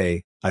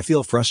 Say, I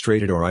feel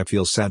frustrated or I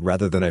feel sad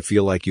rather than I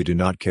feel like you do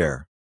not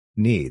care.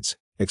 Needs: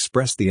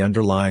 express the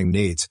underlying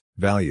needs,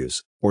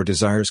 values, or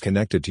desires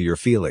connected to your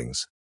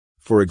feelings.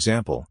 For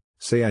example,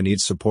 say I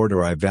need support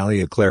or I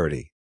value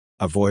clarity.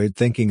 Avoid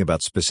thinking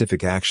about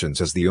specific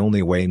actions as the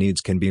only way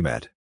needs can be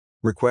met.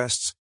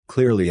 Requests: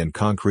 clearly and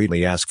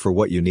concretely ask for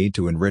what you need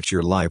to enrich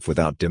your life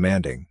without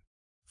demanding.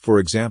 For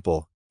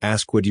example,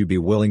 ask would you be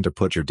willing to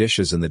put your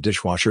dishes in the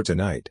dishwasher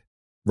tonight?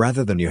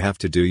 Rather than you have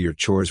to do your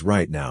chores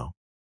right now.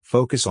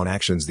 Focus on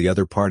actions the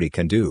other party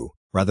can do,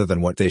 rather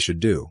than what they should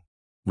do.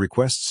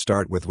 Requests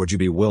start with would you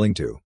be willing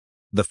to.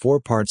 The 4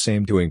 parts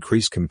aim to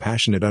increase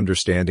compassionate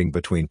understanding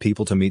between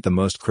people to meet the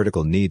most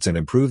critical needs and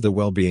improve the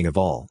well-being of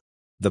all.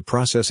 The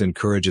process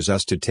encourages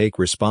us to take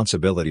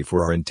responsibility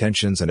for our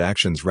intentions and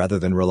actions rather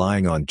than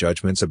relying on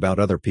judgments about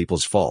other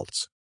people's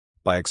faults.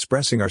 By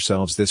expressing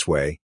ourselves this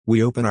way,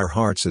 we open our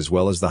hearts as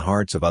well as the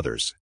hearts of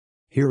others.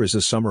 Here is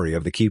a summary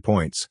of the key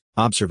points.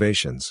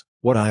 Observations: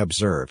 what I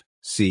observe,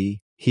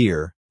 see,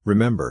 hear,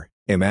 remember,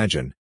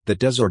 imagine, that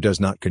does or does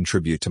not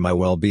contribute to my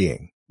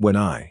well-being. When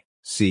I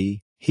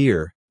see,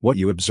 hear, what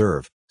you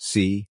observe,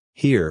 see,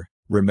 hear,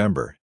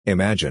 remember,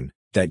 imagine,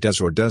 that does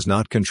or does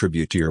not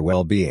contribute to your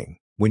well-being.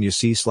 When you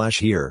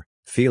see/hear,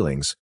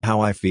 feelings,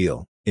 how I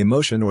feel,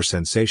 emotion or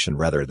sensation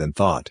rather than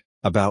thought,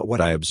 about what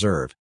I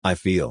observe, I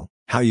feel,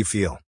 how you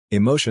feel,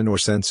 emotion or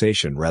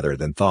sensation rather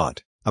than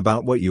thought,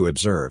 about what you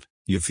observe,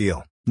 you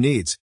feel,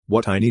 needs,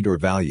 what I need or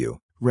value,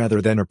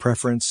 rather than a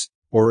preference,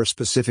 or a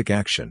specific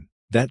action,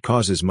 that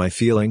causes my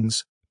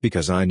feelings,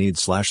 because I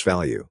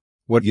need/value,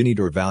 what you need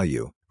or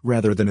value,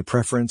 rather than a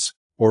preference,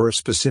 or a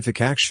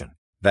specific action,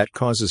 that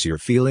causes your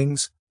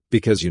feelings,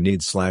 because you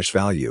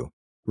need/value.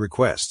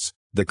 Requests: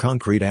 the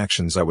concrete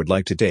actions I would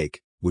like to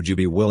take, would you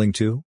be willing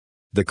to?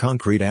 The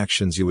concrete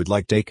actions you would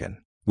like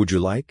taken, would you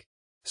like?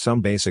 Some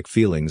basic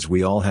feelings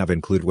we all have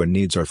include when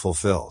needs are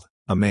fulfilled: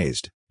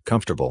 amazed,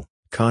 comfortable,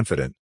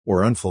 confident,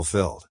 or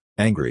unfulfilled,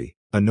 angry,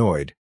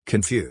 annoyed,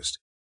 confused.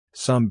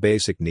 Some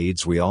basic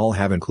needs we all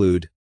have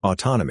include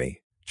autonomy,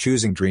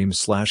 choosing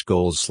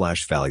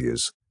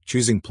dreams/goals/values,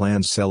 choosing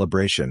plans,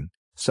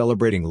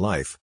 celebrating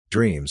life,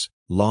 dreams,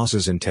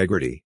 losses,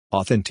 integrity,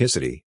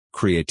 authenticity,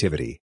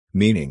 creativity,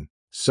 meaning,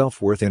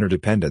 self-worth,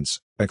 interdependence,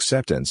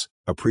 acceptance,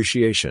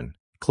 appreciation,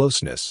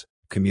 closeness,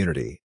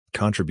 community,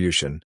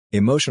 contribution,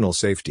 emotional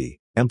safety,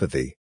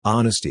 empathy,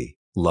 honesty,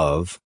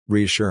 love,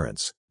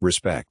 reassurance,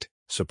 respect,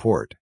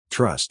 support,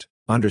 trust,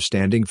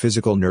 understanding,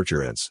 physical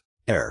nurturance,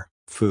 air,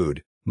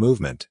 food,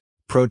 movement,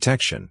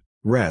 protection,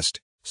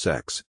 rest,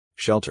 sex,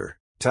 shelter,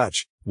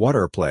 touch,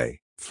 water,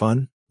 play,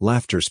 fun,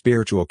 laughter,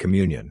 spiritual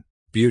communion,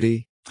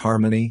 beauty,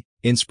 harmony,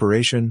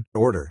 inspiration,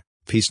 order,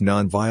 peace.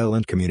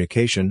 Nonviolent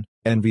communication,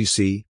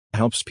 NVC,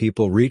 helps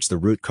people reach the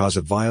root cause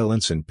of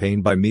violence and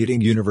pain by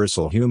meeting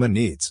universal human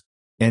needs.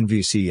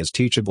 NVC is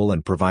teachable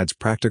and provides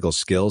practical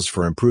skills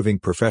for improving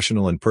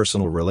professional and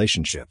personal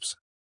relationships.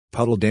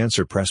 Puddle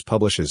Dancer Press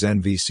publishes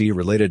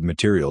NVC-related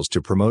materials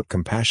to promote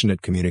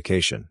compassionate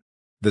communication.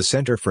 The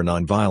Center for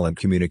Nonviolent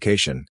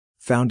Communication,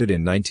 founded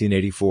in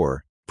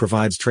 1984,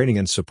 provides training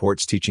and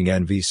supports teaching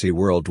NVC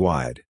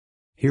worldwide.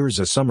 Here's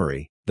a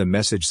summary. The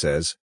message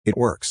says, "It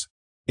works."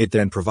 It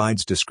then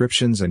provides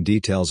descriptions and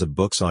details of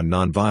books on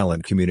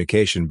nonviolent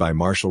communication by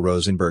Marshall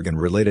Rosenberg and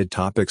related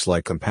topics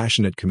like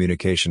compassionate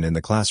communication in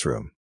the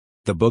classroom.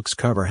 The books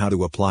cover how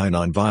to apply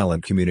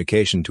nonviolent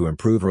communication to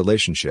improve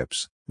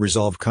relationships,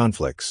 resolve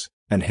conflicts,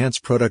 enhance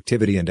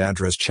productivity, and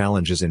address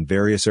challenges in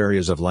various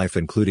areas of life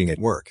including at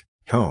work,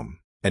 home,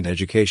 and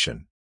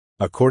education.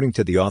 According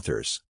to the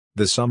authors,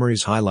 the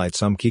summaries highlight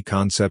some key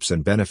concepts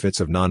and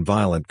benefits of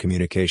nonviolent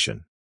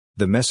communication.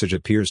 The message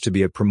appears to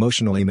be a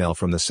promotional email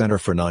from the Center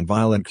for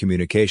Nonviolent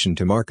Communication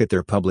to market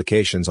their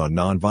publications on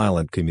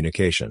nonviolent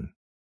communication.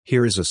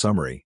 Here is a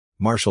summary.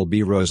 Marshall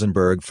B.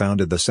 Rosenberg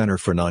founded the Center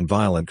for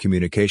Nonviolent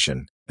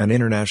Communication, an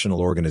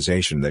international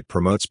organization that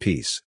promotes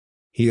peace.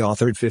 He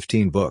authored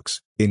 15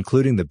 books,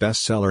 including the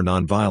bestseller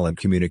Nonviolent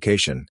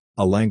Communication,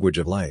 A Language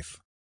of Life.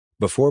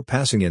 Before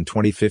passing in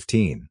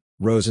 2015,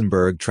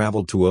 Rosenberg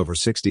traveled to over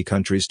 60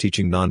 countries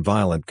teaching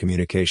nonviolent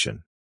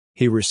communication.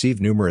 He received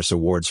numerous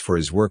awards for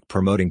his work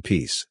promoting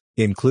peace,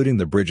 including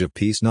the Bridge of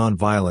Peace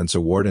Nonviolence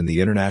Award and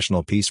the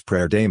International Peace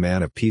Prayer Day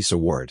Man of Peace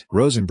Award.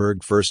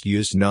 Rosenberg first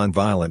used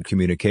nonviolent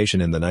communication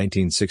in the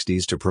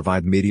 1960s to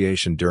provide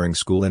mediation during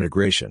school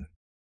integration.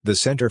 The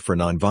Center for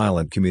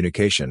Nonviolent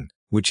Communication,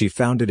 which he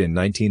founded in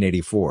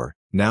 1984,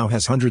 now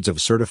has hundreds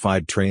of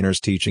certified trainers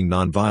teaching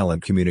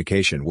nonviolent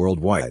communication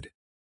worldwide.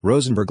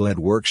 Rosenberg led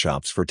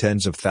workshops for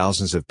tens of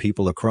thousands of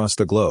people across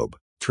the globe,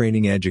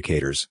 training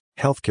educators,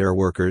 healthcare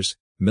workers,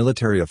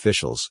 military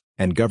officials,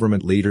 and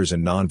government leaders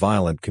in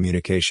nonviolent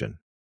communication.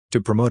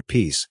 To promote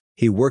peace,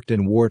 he worked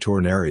in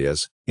war-torn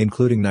areas,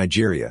 including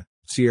Nigeria,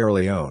 Sierra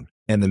Leone,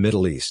 and the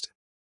Middle East.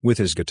 With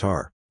his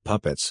guitar,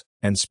 puppets,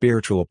 and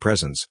spiritual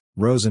presence,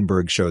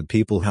 Rosenberg showed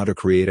people how to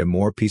create a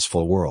more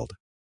peaceful world.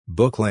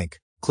 Book link,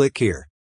 click here.